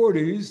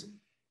 1840s,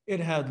 it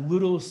had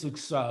little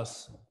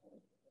success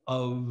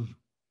of,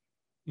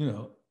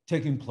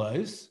 taking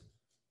place.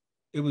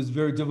 It was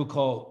very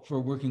difficult for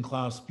working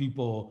class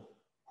people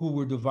who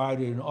were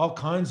divided in all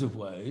kinds of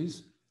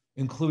ways,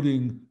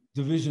 including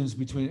divisions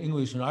between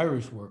English and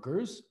Irish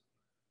workers,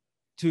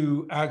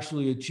 to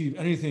actually achieve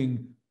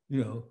anything,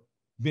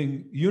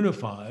 being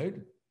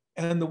unified.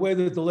 And the way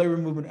that the labor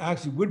movement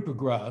actually would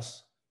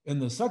progress in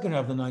the second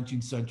half of the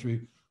 19th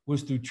century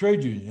was through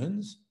trade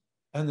unions,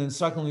 and then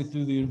secondly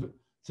through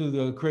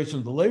the creation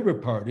of the Labor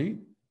Party,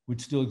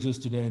 which still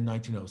exists today in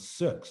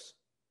 1906.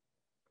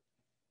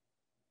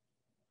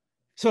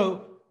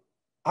 So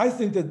I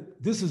think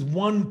that this is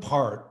one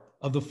part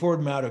of the Ford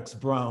Madox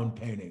Brown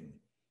painting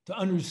to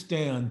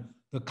understand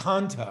the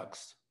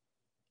context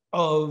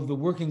of the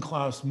working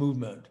class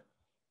movement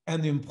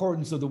and the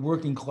importance of the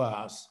working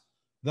class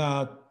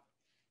that,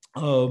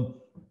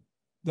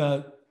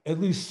 that at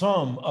least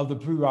some of the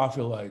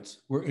Pre-Raphaelites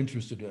were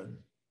interested in.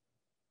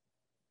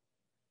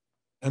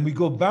 And we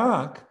go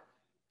back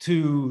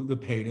to the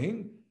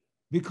painting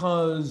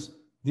because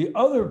the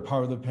other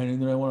part of the painting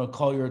that I want to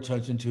call your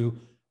attention to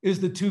is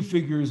the two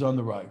figures on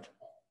the right.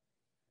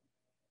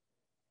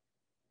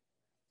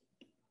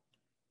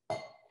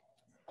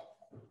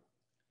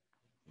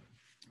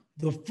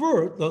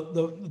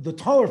 The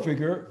taller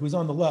figure, who's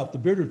on the left, the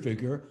bearded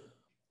figure,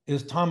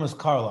 is Thomas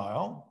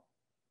Carlyle,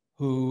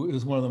 who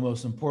is one of the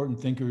most important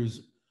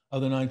thinkers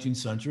of the 19th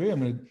century. I'm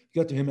going to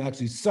get to him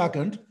actually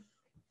second.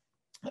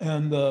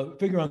 And the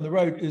figure on the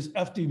right is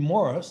F.D.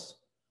 Morris,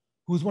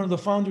 who's one of the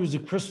founders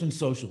of Christian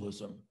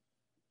socialism.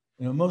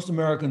 You know, most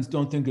Americans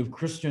don't think of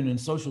Christian and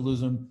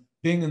socialism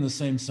being in the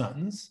same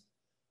sentence,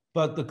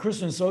 but the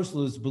Christian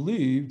socialists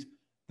believed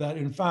that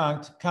in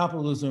fact,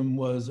 capitalism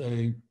was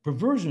a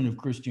perversion of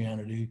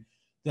Christianity,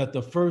 that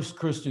the first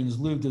Christians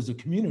lived as a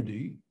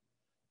community,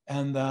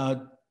 and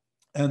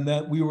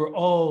that we were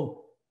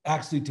all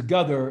actually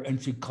together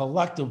and should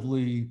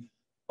collectively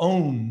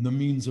own the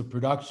means of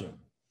production.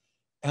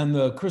 And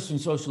the Christian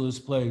socialists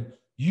played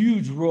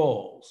huge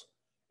roles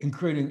in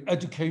creating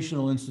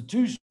educational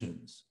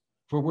institutions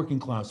for working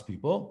class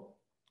people.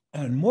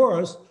 And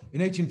Morris,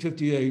 in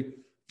 1858,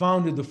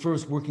 founded the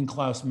first working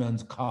class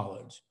men's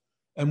college.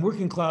 And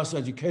working class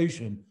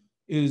education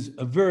is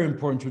a very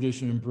important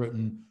tradition in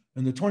Britain.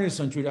 In the 20th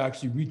century, it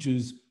actually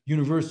reaches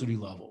university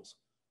levels.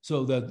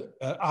 So that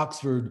at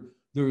Oxford,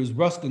 there is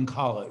Ruskin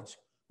College,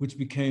 which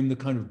became the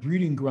kind of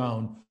breeding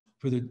ground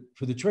for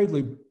the trade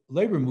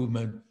labor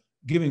movement,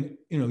 giving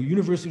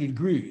university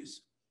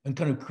degrees and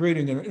kind of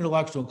creating an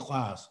intellectual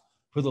class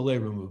for the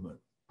labor movement.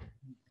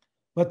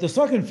 But the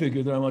second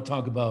figure that I want to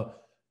talk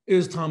about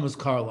is Thomas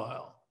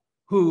Carlyle,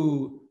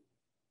 who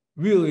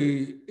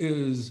really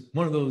is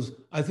one of those,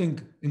 I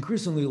think,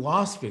 increasingly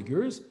lost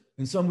figures.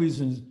 In some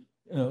reasons,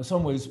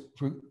 some ways,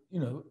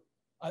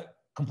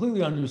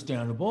 completely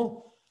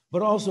understandable,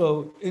 but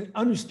also in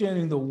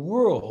understanding the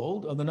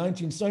world of the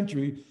 19th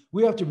century,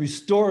 we have to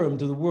restore him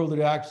to the world that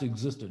it actually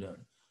existed in.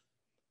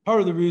 Part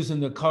of the reason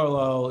that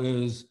Carlyle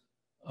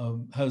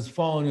has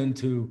fallen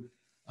into,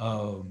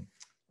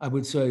 I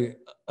would say,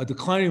 a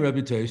declining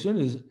reputation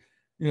is,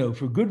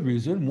 for good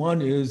reason.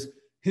 One is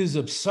his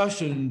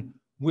obsession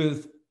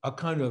with a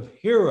kind of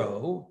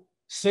hero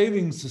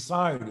saving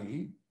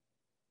society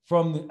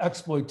from the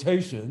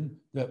exploitation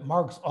that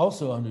Marx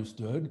also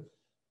understood,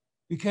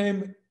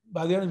 became,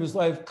 by the end of his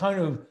life, kind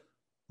of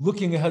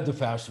looking ahead to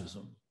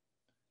fascism.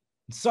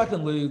 And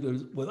secondly,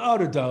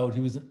 without a doubt,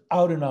 he was an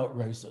out and out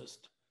racist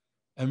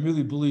and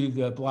really believed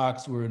that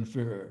Blacks were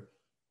inferior.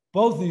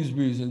 Both these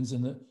reasons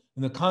in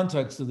the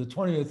context of the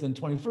 20th and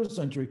 21st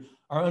century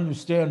are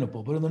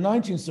understandable. But in the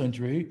 19th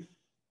century,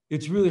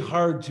 it's really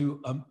hard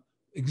to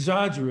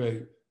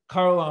exaggerate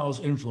Carlyle's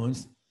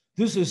influence.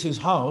 This is his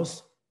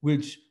house,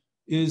 which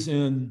is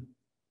in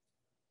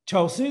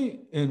Chelsea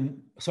in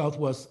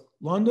Southwest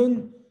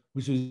London,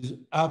 which is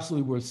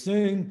absolutely worth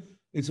seeing.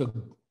 It's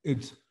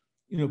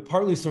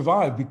partly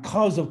survived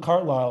because of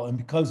Carlyle and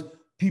because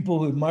people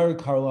who admired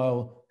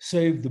Carlyle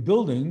saved the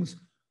buildings,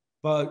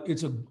 but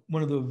it's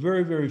one of the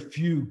very, very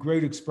few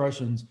great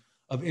expressions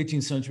of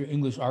 18th century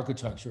English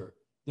architecture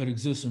that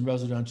exists in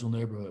residential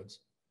neighborhoods.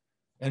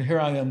 And here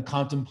I am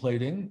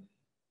contemplating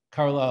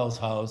Carlyle's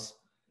house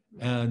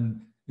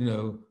and,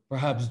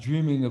 perhaps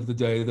dreaming of the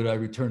day that I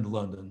return to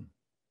London.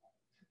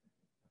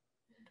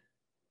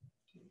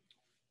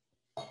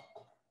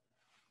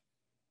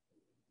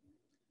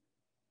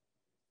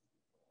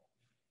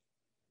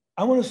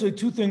 I want to say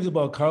two things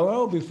about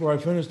Carlyle before I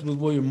finish with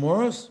William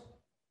Morris.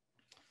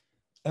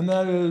 And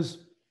that is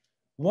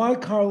why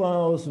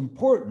Carlyle is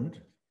important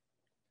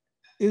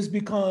is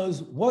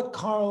because what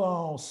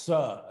Carlyle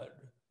said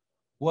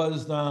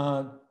was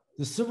that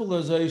the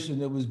civilization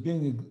that was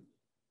being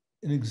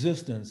in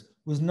existence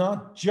was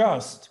not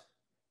just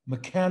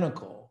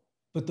mechanical,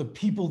 but the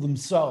people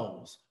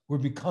themselves were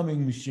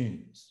becoming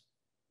machines.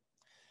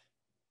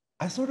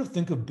 I sort of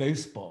think of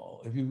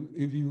baseball. If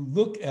you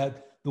look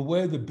at the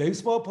way the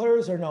baseball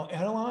players are now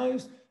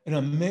analyzed in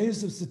a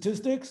maze of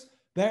statistics,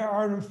 they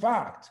are in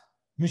fact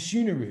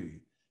machinery.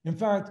 In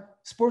fact,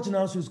 sports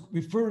announcers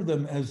refer to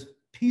them as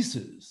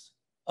pieces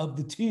of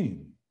the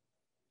team.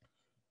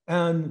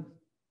 And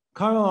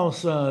Carlyle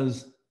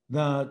says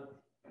that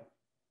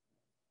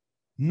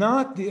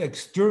not the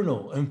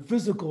external and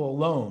physical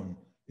alone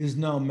is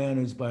now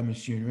managed by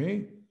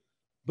machinery,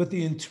 but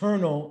the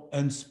internal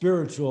and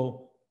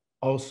spiritual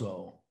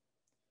also.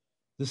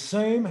 The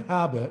same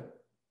habit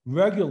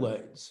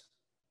regulates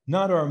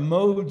not our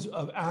modes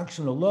of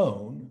action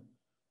alone,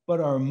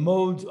 but our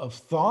modes of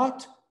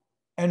thought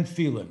and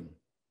feeling.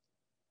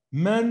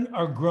 Men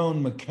are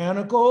grown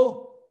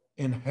mechanical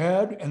in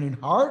head and in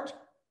heart,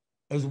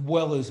 as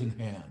well as in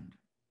hand.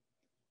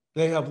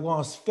 They have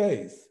lost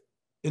faith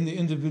in the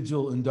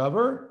individual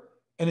endeavor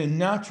and a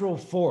natural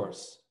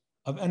force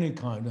of any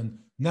kind, and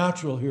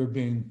natural here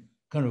being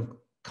kind of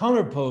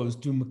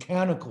counterposed to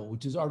mechanical,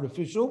 which is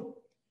artificial,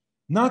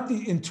 not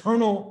the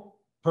internal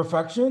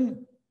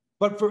perfection,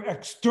 but for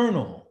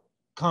external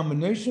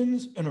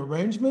combinations and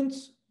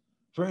arrangements,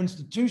 for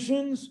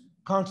institutions,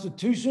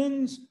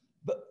 constitutions,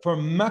 but for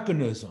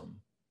mechanism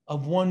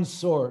of one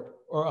sort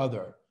or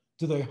other,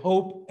 do they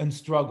hope and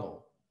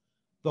struggle.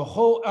 The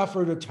whole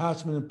effort,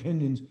 attachment,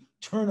 opinions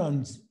turn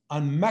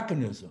on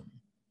mechanism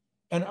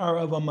and are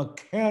of a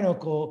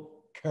mechanical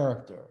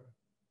character.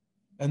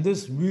 And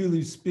this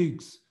really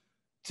speaks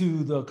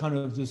to the kind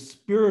of the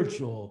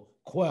spiritual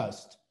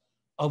quest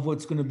of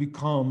what's going to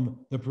become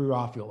the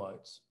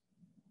Pre-Raphaelites.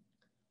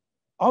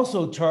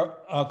 Also,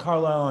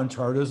 Carlyle on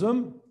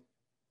Chartism,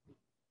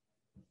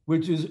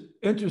 which is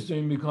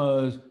interesting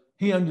because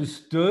he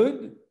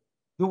understood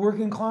the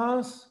working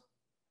class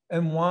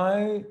and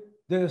why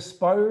they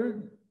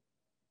aspired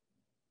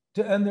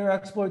to end their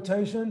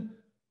exploitation,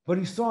 but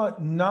he saw it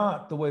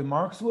not the way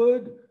Marx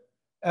would,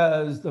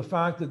 as the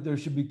fact that there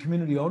should be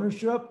community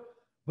ownership,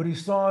 but he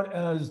saw it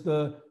as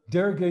the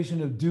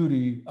derogation of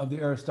duty of the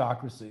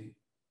aristocracy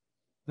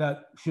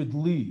that should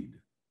lead.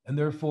 And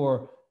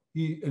therefore,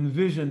 he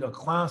envisioned a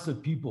class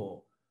of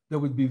people that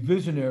would be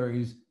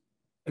visionaries.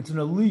 It's an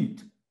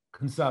elite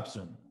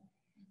conception.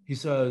 He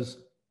says,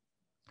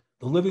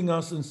 the living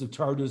essence of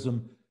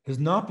Chartism has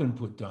not been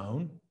put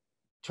down.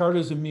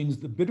 Chartism means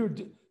the bitter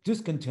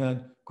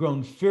discontent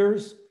grown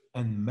fierce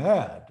and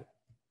mad.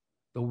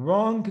 The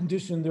wrong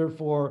condition,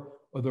 therefore,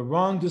 or the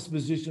wrong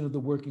disposition of the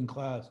working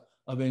class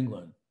of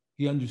England.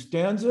 He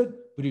understands it,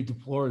 but he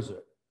deplores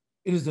it.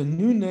 It is a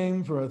new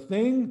name for a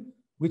thing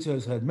which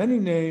has had many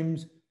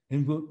names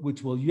and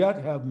which will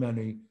yet have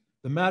many.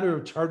 The matter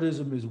of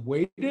Chartism is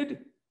weighted,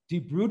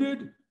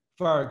 deep-rooted,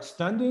 far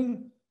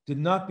extending, did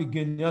not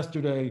begin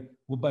yesterday,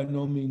 will by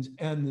no means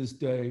end this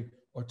day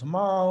or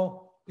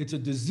tomorrow. It's a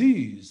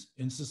disease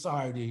in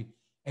society,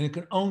 and it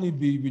can only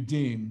be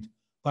redeemed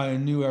by a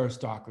new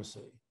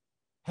aristocracy.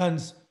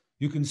 Hence,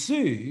 you can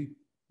see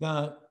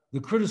that the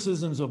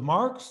criticisms of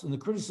Marx and the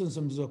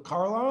criticisms of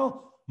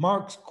Carlyle,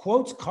 Marx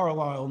quotes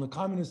Carlyle in the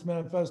Communist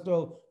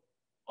Manifesto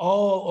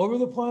all over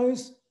the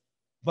place,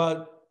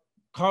 but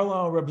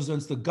Carlyle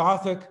represents the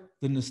Gothic,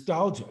 the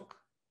nostalgic,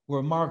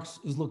 where Marx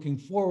is looking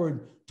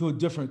forward to a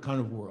different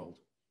kind of world.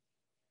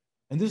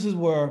 And this is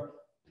where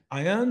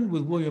I end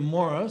with William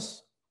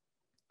Morris,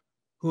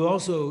 who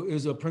also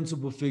is a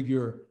principal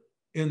figure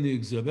in the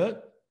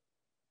exhibit.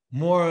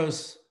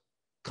 Morris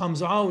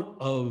comes out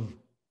of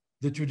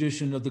the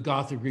tradition of the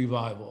Gothic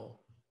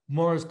revival.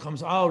 Morris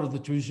comes out of the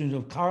tradition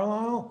of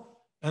Carlyle,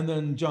 and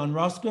then John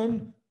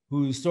Ruskin,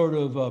 who is sort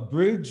of a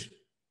bridge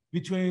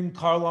between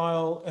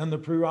Carlyle and the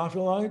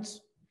Pre-Raphaelites.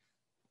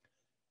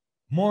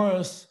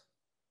 Morris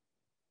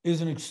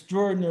is an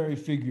extraordinary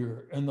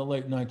figure in the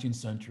late 19th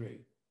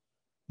century.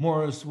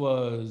 Morris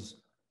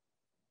was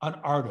an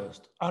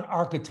artist, an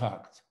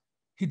architect.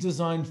 He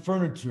designed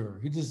furniture,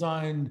 he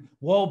designed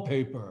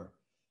wallpaper.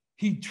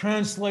 He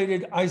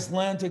translated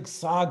Icelandic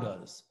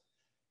sagas.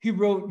 He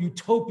wrote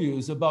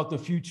utopias about the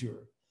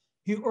future.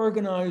 He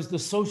organized the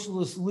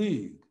Socialist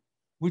League,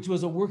 which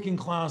was a working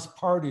class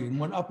party, and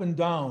went up and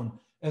down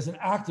as an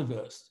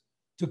activist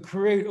to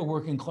create a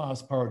working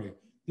class party.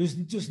 There's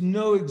just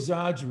no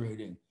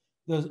exaggerating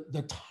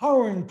the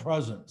towering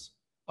presence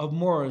of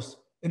Morris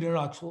in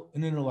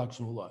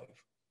intellectual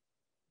life.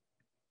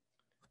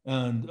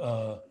 And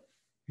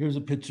here's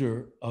a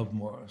picture of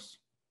Morris.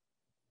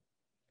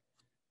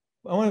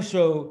 I want to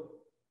show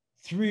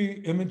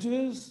 3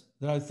 images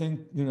that I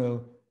think,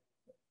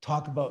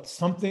 talk about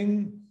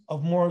something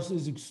of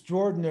Morris's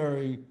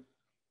extraordinary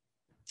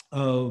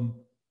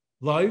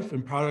life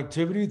and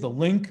productivity, the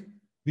link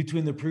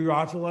between the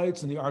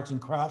Pre-Raphaelites and the arts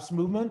and crafts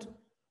movement.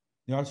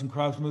 The arts and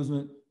crafts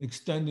movement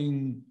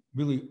extending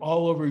really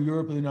all over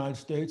Europe and the United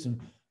States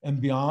and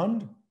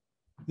beyond.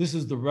 This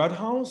is the Red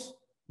House,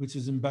 which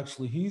is in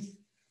Bexley Heath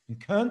in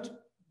Kent.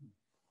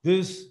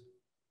 This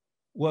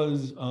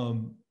was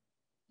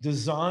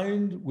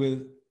designed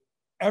with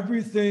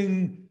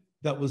everything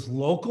that was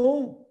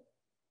local.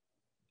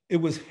 It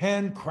was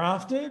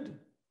handcrafted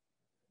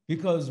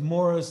because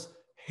Morris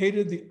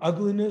hated the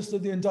ugliness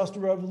of the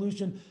Industrial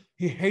Revolution.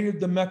 He hated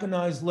the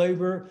mechanized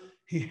labor.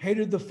 He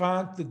hated the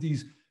fact that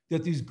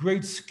these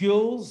great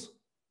skills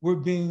were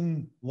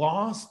being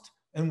lost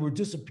and were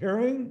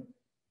disappearing.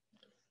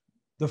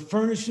 The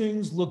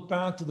furnishings look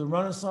back to the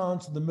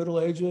Renaissance and the Middle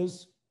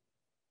Ages.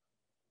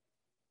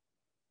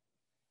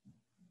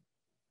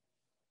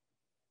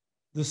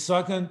 The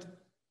second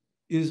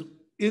is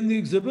in the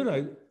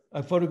exhibit.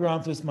 I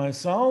photographed this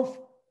myself,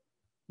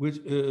 which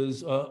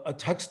is a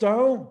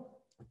textile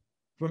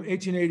from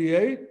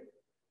 1888.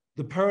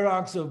 The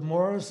paradox of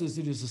Morris is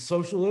that he's a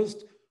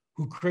socialist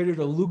who created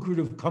a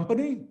lucrative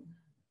company,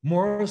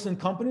 Morris and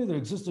Company, that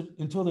existed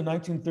until the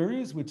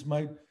 1930s, which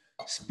might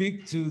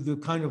speak to the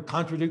kind of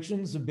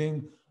contradictions of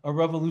being a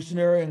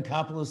revolutionary and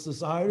capitalist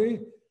society.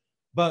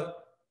 But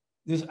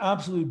this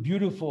absolutely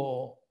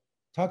beautiful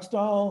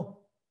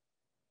textile,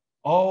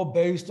 all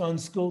based on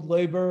skilled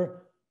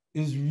labor.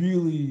 is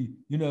really,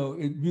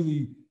 it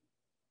really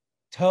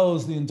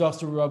tells the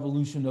Industrial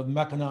Revolution of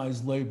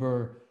mechanized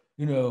labor,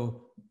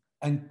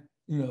 and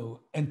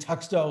and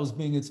textiles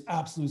being its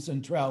absolute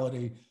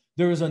centrality.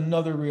 There is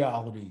another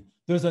reality.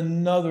 There's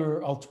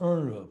another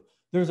alternative.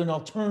 There's an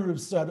alternative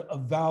set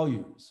of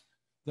values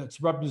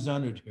that's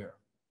represented here.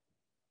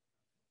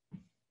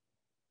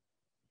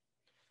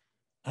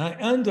 And I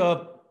end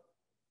up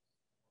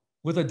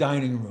with a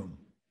dining room.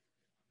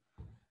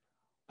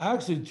 I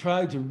actually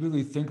tried to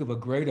really think of a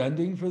great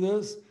ending for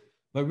this,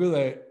 but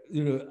really,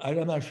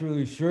 I'm not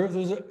really sure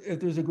if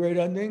there's a great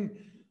ending,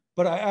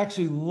 but I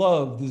actually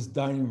love this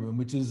dining room,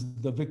 which is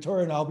the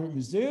Victorian Albert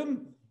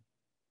Museum.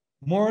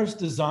 Morris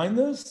designed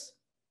this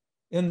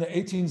in the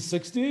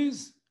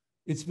 1860s.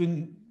 It's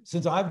been,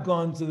 since I've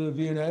gone to the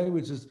V&A,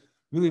 which is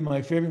really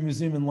my favorite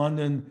museum in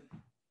London,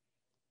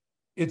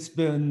 it's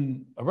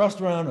been a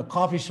restaurant, a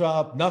coffee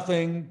shop,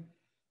 nothing.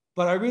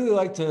 But I really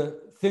like to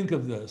think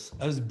of this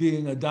as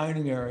being a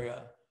dining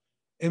area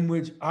in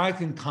which I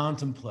can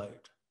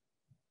contemplate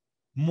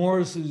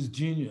Morris's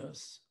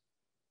genius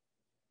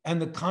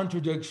and the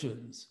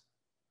contradictions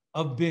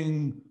of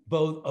being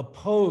both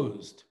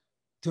opposed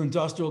to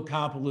industrial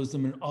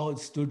capitalism and all it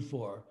stood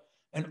for,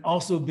 and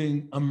also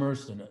being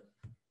immersed in it.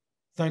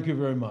 Thank you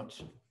very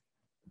much.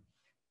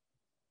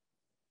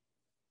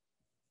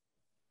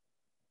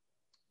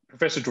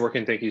 Professor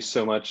Dworkin, thank you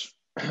so much.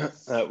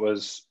 That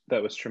was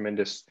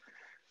tremendous.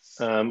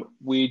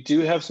 We do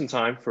have some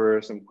time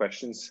for some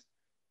questions,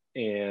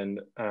 and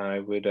I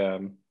would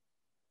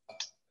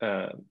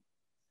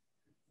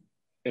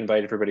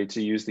invite everybody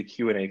to use the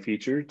Q&A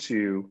feature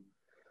to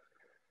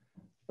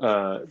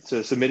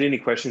submit any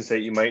questions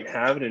that you might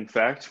have. And in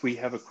fact, we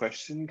have a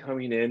question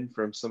coming in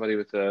from somebody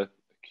with a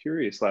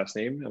curious last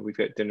name. We've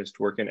got Dennis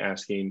Dworkin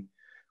asking,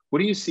 what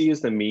do you see as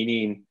the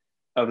meaning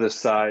of the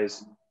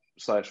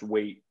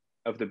size/weight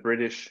of the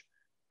British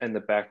and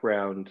the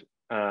background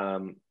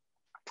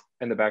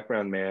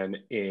man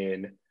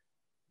in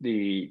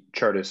the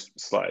Chartist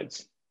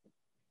slides?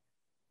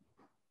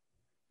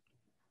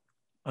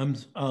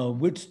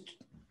 Which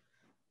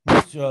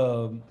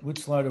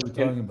slide are we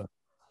talking about?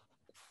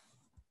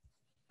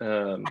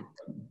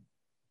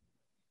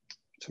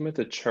 Some of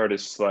the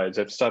Chartist slides.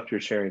 I've stopped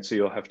your sharing, so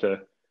you'll have to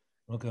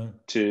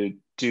to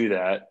do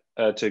that,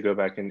 to go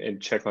back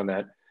and check on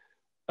that.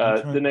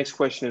 The next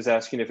question is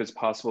asking if it's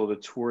possible to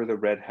tour the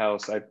Red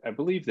House. I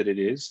believe that it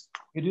is.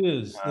 It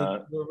is.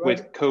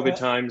 With COVID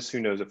times, who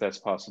knows if that's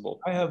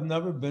possible. I have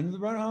never been to the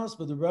Red House,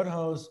 but the Red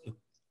House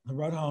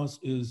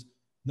is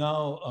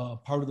now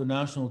part of the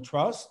National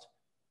Trust.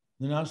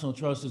 The National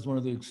Trust is one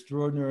of the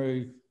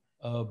extraordinary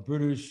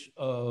British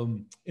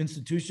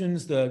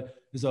institutions that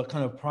is a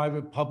kind of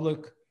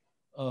private-public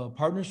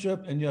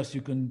partnership. And yes,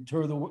 you can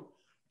tour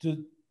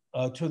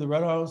the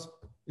Red House.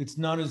 It's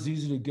not as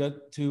easy to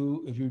get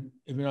to if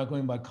you're not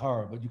going by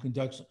car, but you can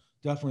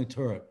definitely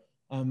tour it.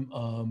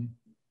 I'm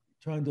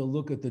trying to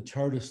look at the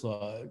Charter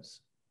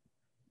slides.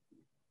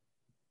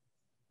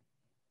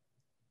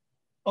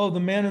 Oh, the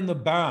man in the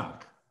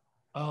back.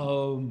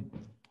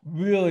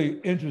 Really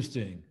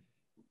interesting.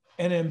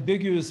 An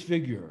ambiguous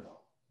figure.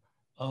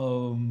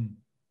 And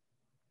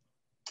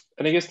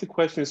I guess the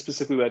question is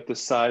specifically about the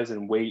size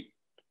and weight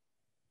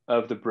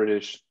of the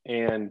British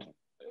and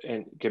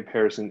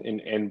comparison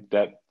and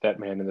that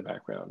man in the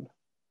background.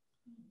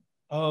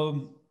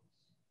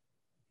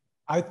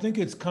 I think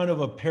it's kind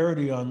of a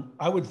parody on,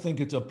 I would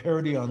think it's a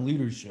parody on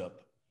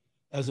leadership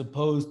as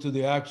opposed to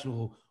the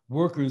actual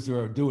workers that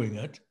are doing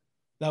it.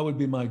 That would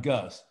be my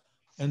guess.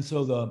 And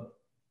so the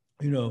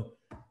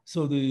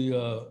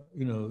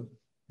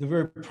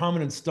very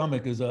prominent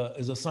stomach is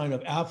a sign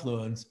of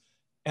affluence,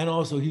 and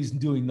also he's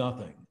doing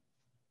nothing.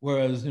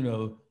 Whereas,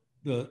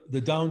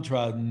 the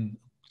downtrodden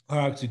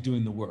are actually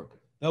doing the work.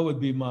 That would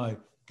be my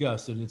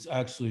guess, that it's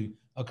actually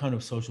a kind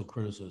of social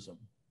criticism.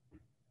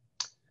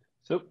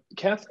 So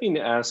Kathleen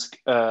asked,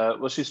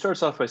 well, she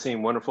starts off by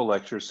saying, wonderful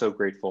lecture, so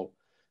grateful.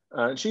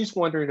 She's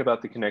wondering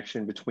about the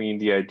connection between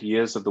the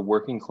ideas of the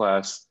working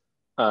class,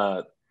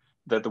 that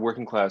the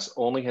working class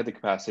only had the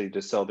capacity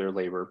to sell their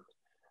labor,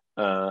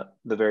 the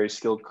very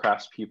skilled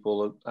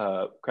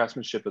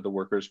craftsmanship of the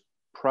workers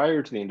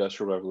prior to the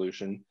Industrial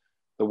Revolution,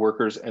 the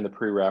workers and the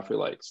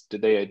Pre-Raphaelites.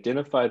 Did they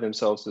identify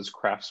themselves as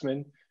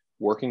craftsmen,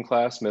 working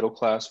class, middle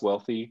class,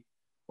 wealthy,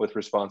 with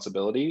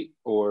responsibility,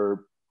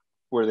 or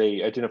were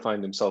they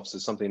identifying themselves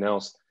as something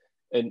else?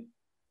 And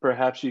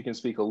perhaps you can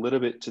speak a little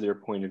bit to their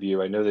point of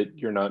view. I know that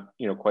you're not,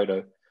 quite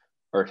an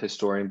art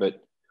historian,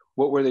 but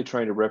what were they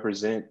trying to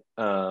represent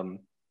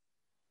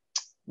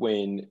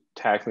when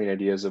tackling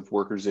ideas of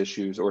workers'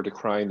 issues or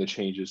decrying the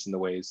changes in the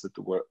ways that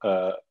the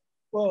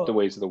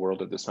ways of the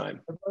world at this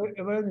time?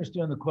 If I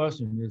understand the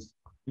question, is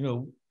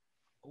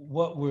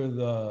what were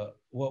the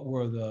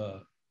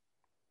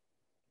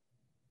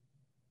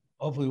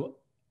hopefully,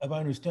 if I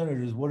understand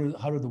it, is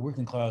how did the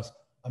working class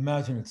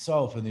imagine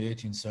itself in the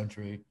 18th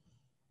century?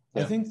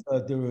 Yeah. I think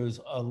that there is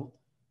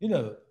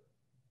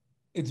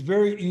it's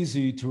very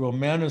easy to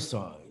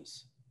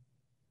romanticize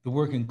the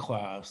working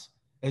class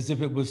as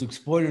if it was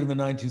exploited in the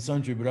 19th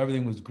century, but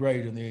everything was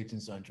great in the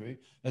 18th century.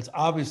 That's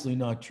obviously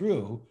not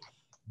true,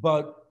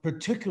 but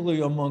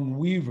particularly among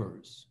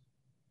weavers,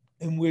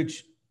 in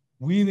which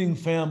weaving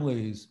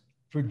families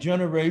for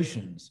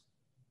generations,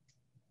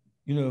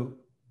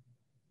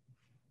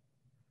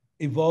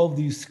 evolved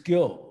these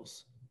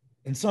skills.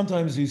 And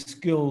sometimes these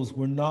skills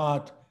were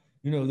not,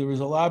 there was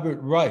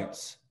elaborate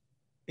rites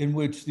in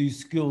which these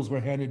skills were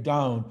handed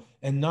down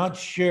and not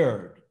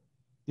shared.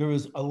 There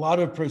was a lot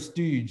of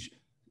prestige,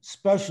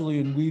 especially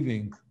in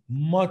weaving,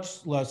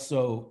 much less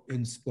so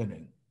in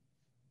spinning.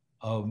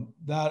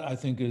 That I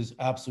think is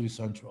absolutely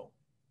central.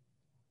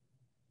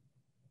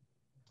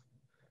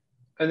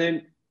 And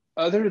then,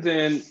 other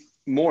than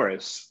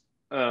Morris,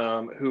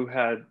 who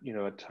had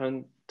a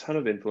ton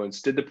of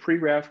influence, did the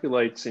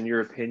Pre-Raphaelites, in your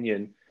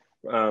opinion,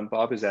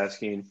 Bob is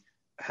asking,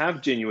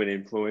 have genuine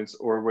influence,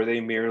 or were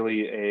they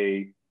merely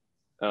a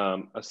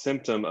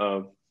symptom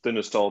of the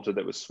nostalgia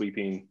that was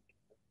sweeping,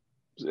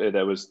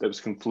 that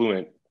was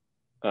confluent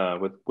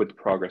with the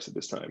progress at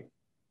this time?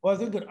 Well, I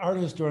think an art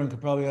historian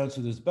could probably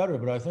answer this better,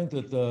 but I think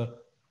that the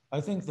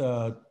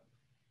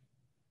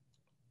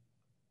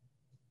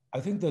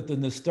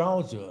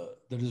nostalgia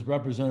that is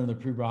represented in the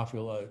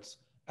Pre-Raphaelites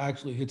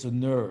actually hits a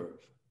nerve,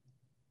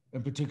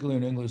 and particularly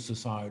in English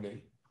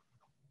society,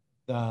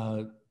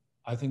 that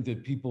I think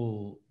that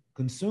people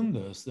consume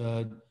this,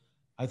 that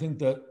I think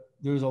that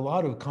there's a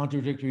lot of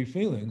contradictory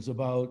feelings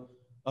about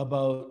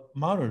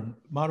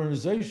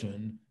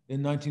modernization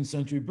in 19th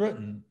century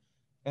Britain.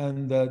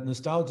 And that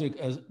nostalgia,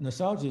 as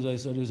I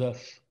said, is a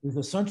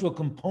central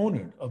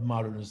component of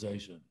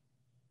modernization.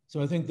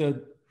 So I think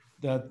that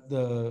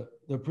the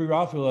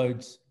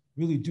Pre-Raphaelites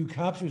really do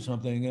capture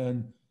something.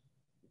 And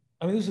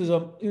I mean, this is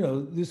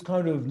this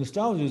kind of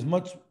nostalgia is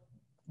much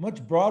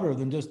broader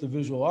than just the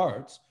visual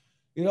arts.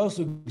 It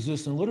also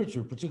exists in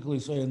literature, particularly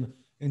say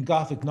in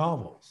Gothic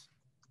novels.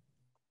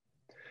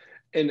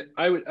 And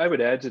I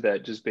would add to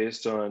that, just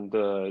based on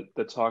the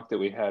talk that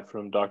we had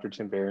from Dr.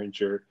 Tim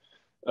Berenger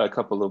a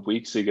couple of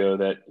weeks ago,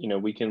 that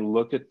we can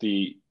look at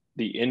the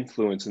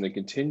influence and the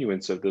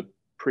continuance of the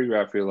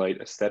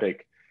Pre-Raphaelite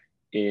aesthetic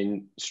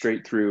in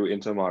straight through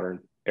into modern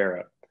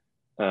era.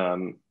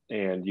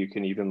 And you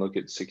can even look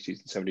at 60s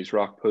and 70s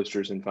rock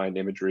posters and find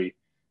imagery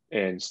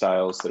and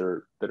styles that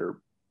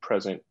are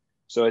present.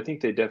 So I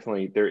think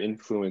their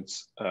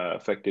influence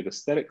affected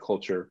aesthetic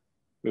culture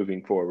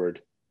moving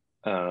forward,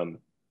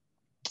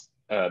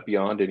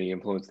 beyond any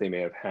influence they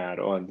may have had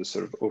on the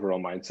sort of overall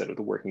mindset of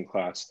the working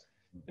class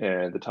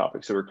and the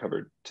topics that were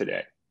covered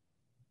today.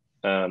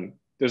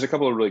 There's a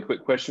couple of really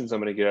quick questions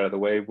I'm going to get out of the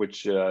way,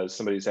 which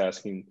somebody's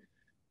asking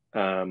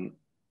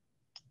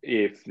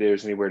if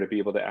there's anywhere to be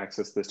able to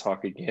access this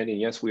talk again. And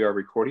yes, we are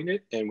recording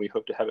it, and we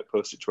hope to have it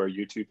posted to our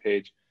YouTube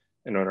page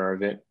and on our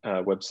event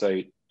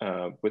website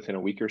within a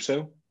week or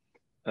so.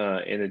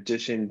 In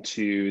addition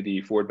to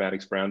the Ford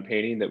Madox Brown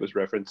painting that was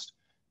referenced,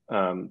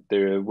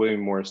 the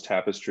William Morris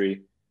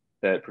tapestry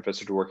that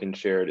Professor Dworkin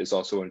shared is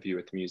also on view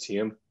at the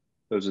museum.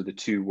 Those are the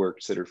two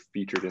works that are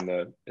featured in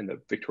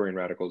the Victorian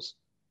Radicals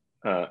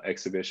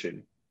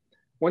exhibition.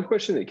 One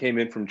question that came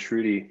in from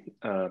Trudy,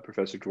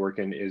 Professor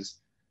Dworkin, is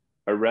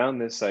around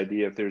this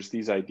idea: if there's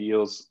these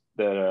ideals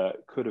that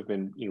could have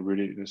been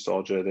rooted in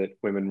nostalgia, that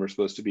women were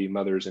supposed to be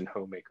mothers and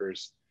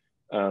homemakers,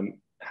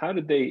 how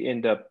did they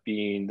end up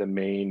being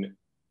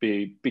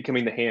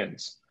becoming the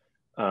hands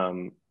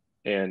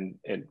and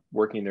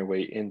working their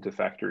way into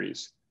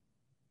factories?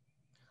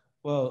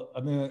 Well,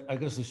 I mean, I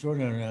guess the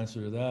shorthand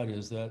answer to that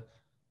is that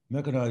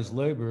mechanized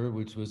labor,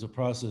 which was a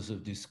process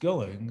of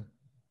deskilling,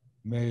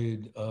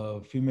 made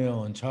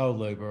female and child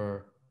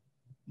labor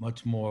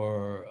much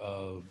more,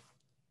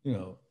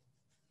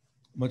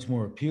 much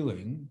more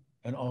appealing.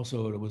 And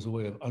also it was a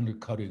way of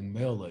undercutting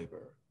male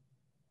labor.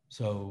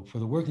 So for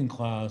the working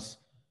class,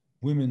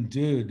 women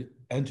did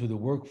enter the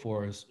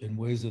workforce in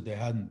ways that they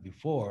hadn't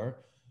before,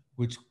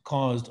 which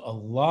caused a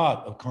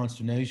lot of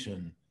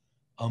consternation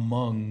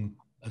among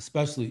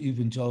especially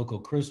evangelical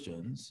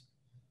Christians.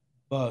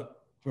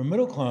 But for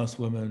middle-class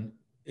women,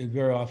 it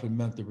very often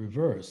meant the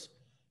reverse.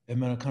 It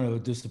meant a kind of a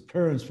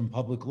disappearance from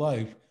public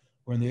life,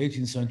 where in the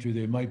 18th century,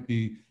 they might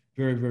be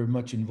very, very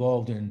much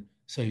involved in,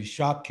 say,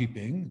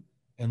 shopkeeping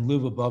and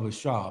live above a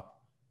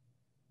shop.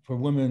 For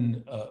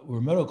women who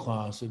are middle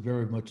class, it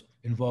very much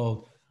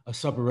involved a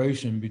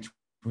separation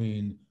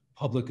between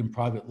public and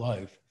private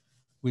life,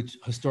 which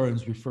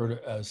historians refer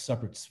to as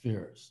separate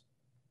spheres.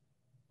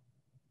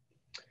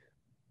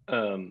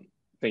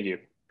 Thank you.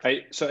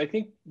 So I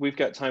think we've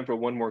got time for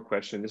one more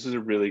question. This is a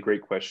really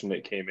great question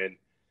that came in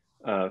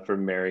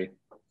from Mary.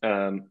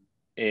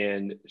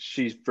 And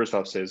she first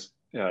off says,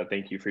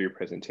 thank you for your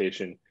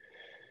presentation.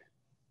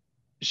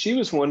 She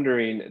was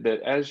wondering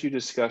that as you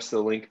discuss the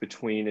link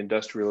between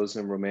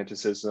industrialism,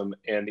 romanticism,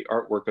 and the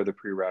artwork of the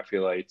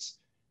Pre-Raphaelites,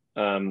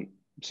 so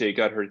it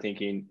got her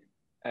thinking,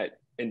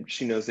 and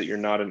she knows that you're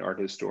not an art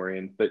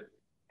historian, but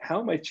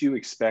how might you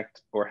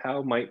expect, or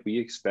how might we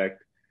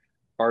expect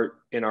art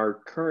in our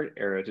current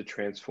era to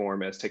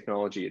transform as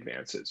technology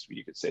advances?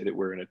 You could say that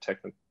we're in a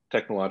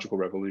technological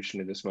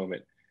revolution in this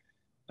moment.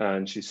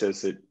 And she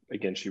says that,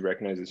 again, she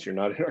recognizes you're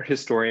not an art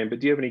historian, but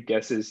do you have any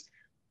guesses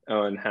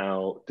on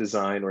how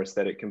design or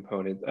aesthetic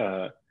components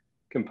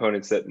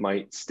that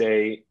might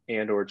stay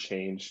and or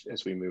change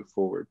as we move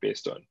forward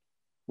based on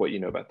what you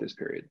know about this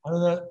period? I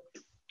mean,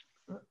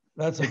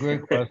 that's a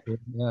great question.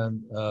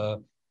 And,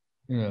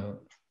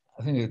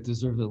 I think it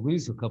deserves at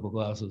least a couple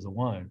glasses of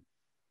wine.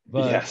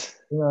 But Yes.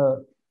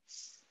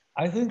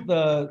 I think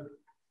that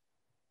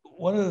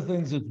one of the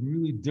things that's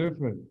really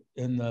different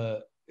in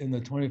the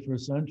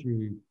 21st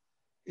century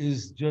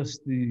is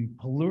just the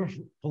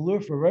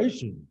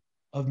proliferation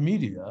of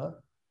media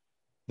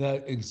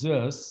that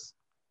exists,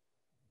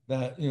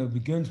 that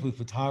begins with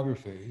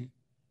photography,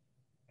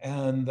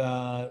 and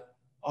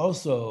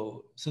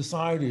also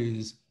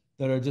societies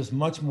that are just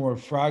much more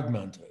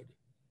fragmented.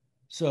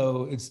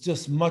 So it's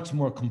just much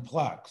more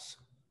complex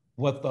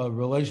what the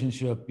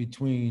relationship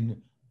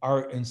between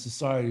art and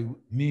society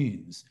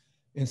means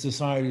in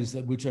societies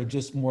which are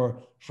just more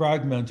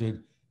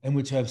fragmented and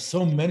which have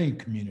so many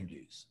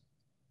communities.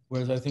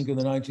 Whereas I think in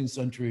the 19th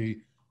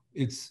century,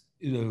 it's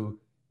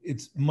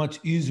much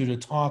easier to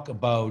talk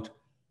about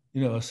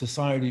a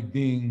society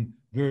being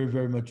very,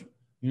 very much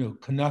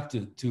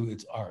connected to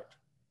its art.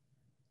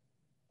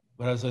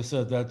 But as I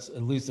said, that's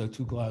at least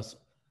two glasses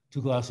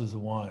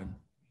of wine.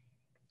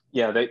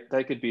 Yeah,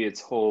 that could be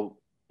its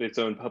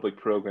own public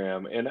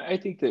program. And I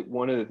think that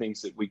one of the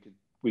things that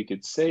we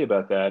could say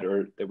about that,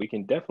 or that we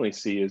can definitely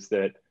see, is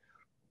that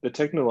the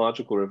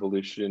technological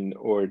revolution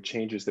or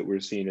changes that we're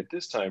seeing at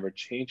this time are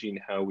changing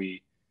how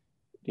we,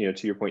 to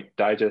your point,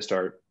 digest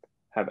art,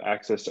 have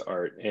access to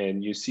art.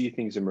 And you see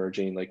things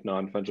emerging like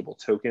non-fungible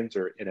tokens,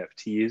 or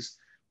NFTs,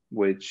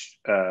 which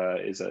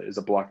is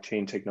a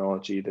blockchain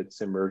technology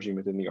that's emerging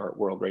within the art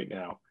world right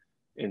now.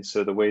 And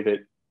so the way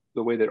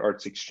that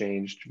art's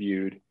exchanged,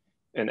 viewed,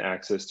 and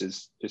accessed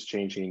is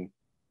changing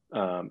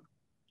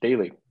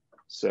daily.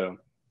 So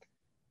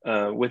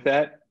with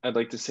that, I'd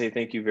like to say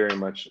thank you very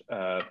much,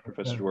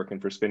 Professor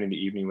Dworkin, for spending the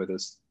evening with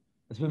us.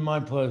 It's been my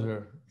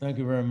pleasure. Thank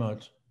you very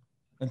much.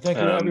 And thank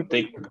you to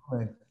everybody for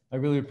coming. I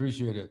really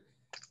appreciate it.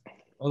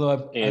 Although I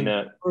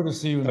prefer to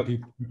see you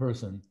in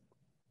person.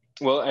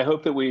 Well, I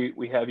hope that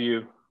we have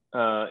you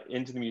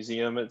into the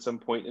museum at some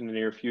point in the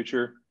near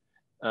future.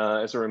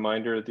 As a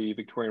reminder, the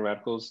Victorian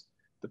Radicals,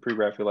 the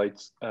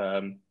Pre-Raphaelites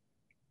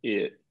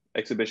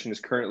exhibition is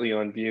currently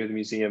on view. The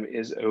museum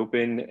is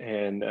open,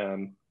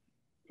 and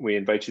we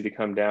invite you to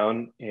come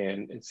down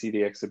and see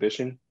the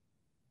exhibition.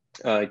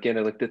 Again,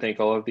 I'd like to thank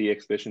all of the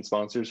exhibition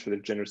sponsors for their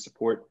generous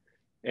support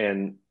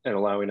and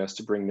allowing us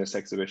to bring this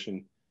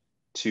exhibition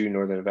to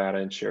Northern Nevada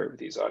and share it with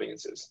these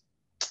audiences.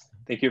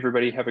 Thank you,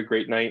 everybody. Have a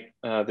great night.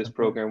 This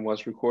program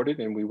was recorded,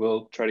 and we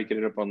will try to get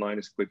it up online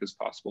as quick as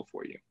possible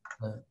for you.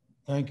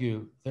 Thank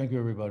you. Thank you,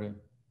 everybody.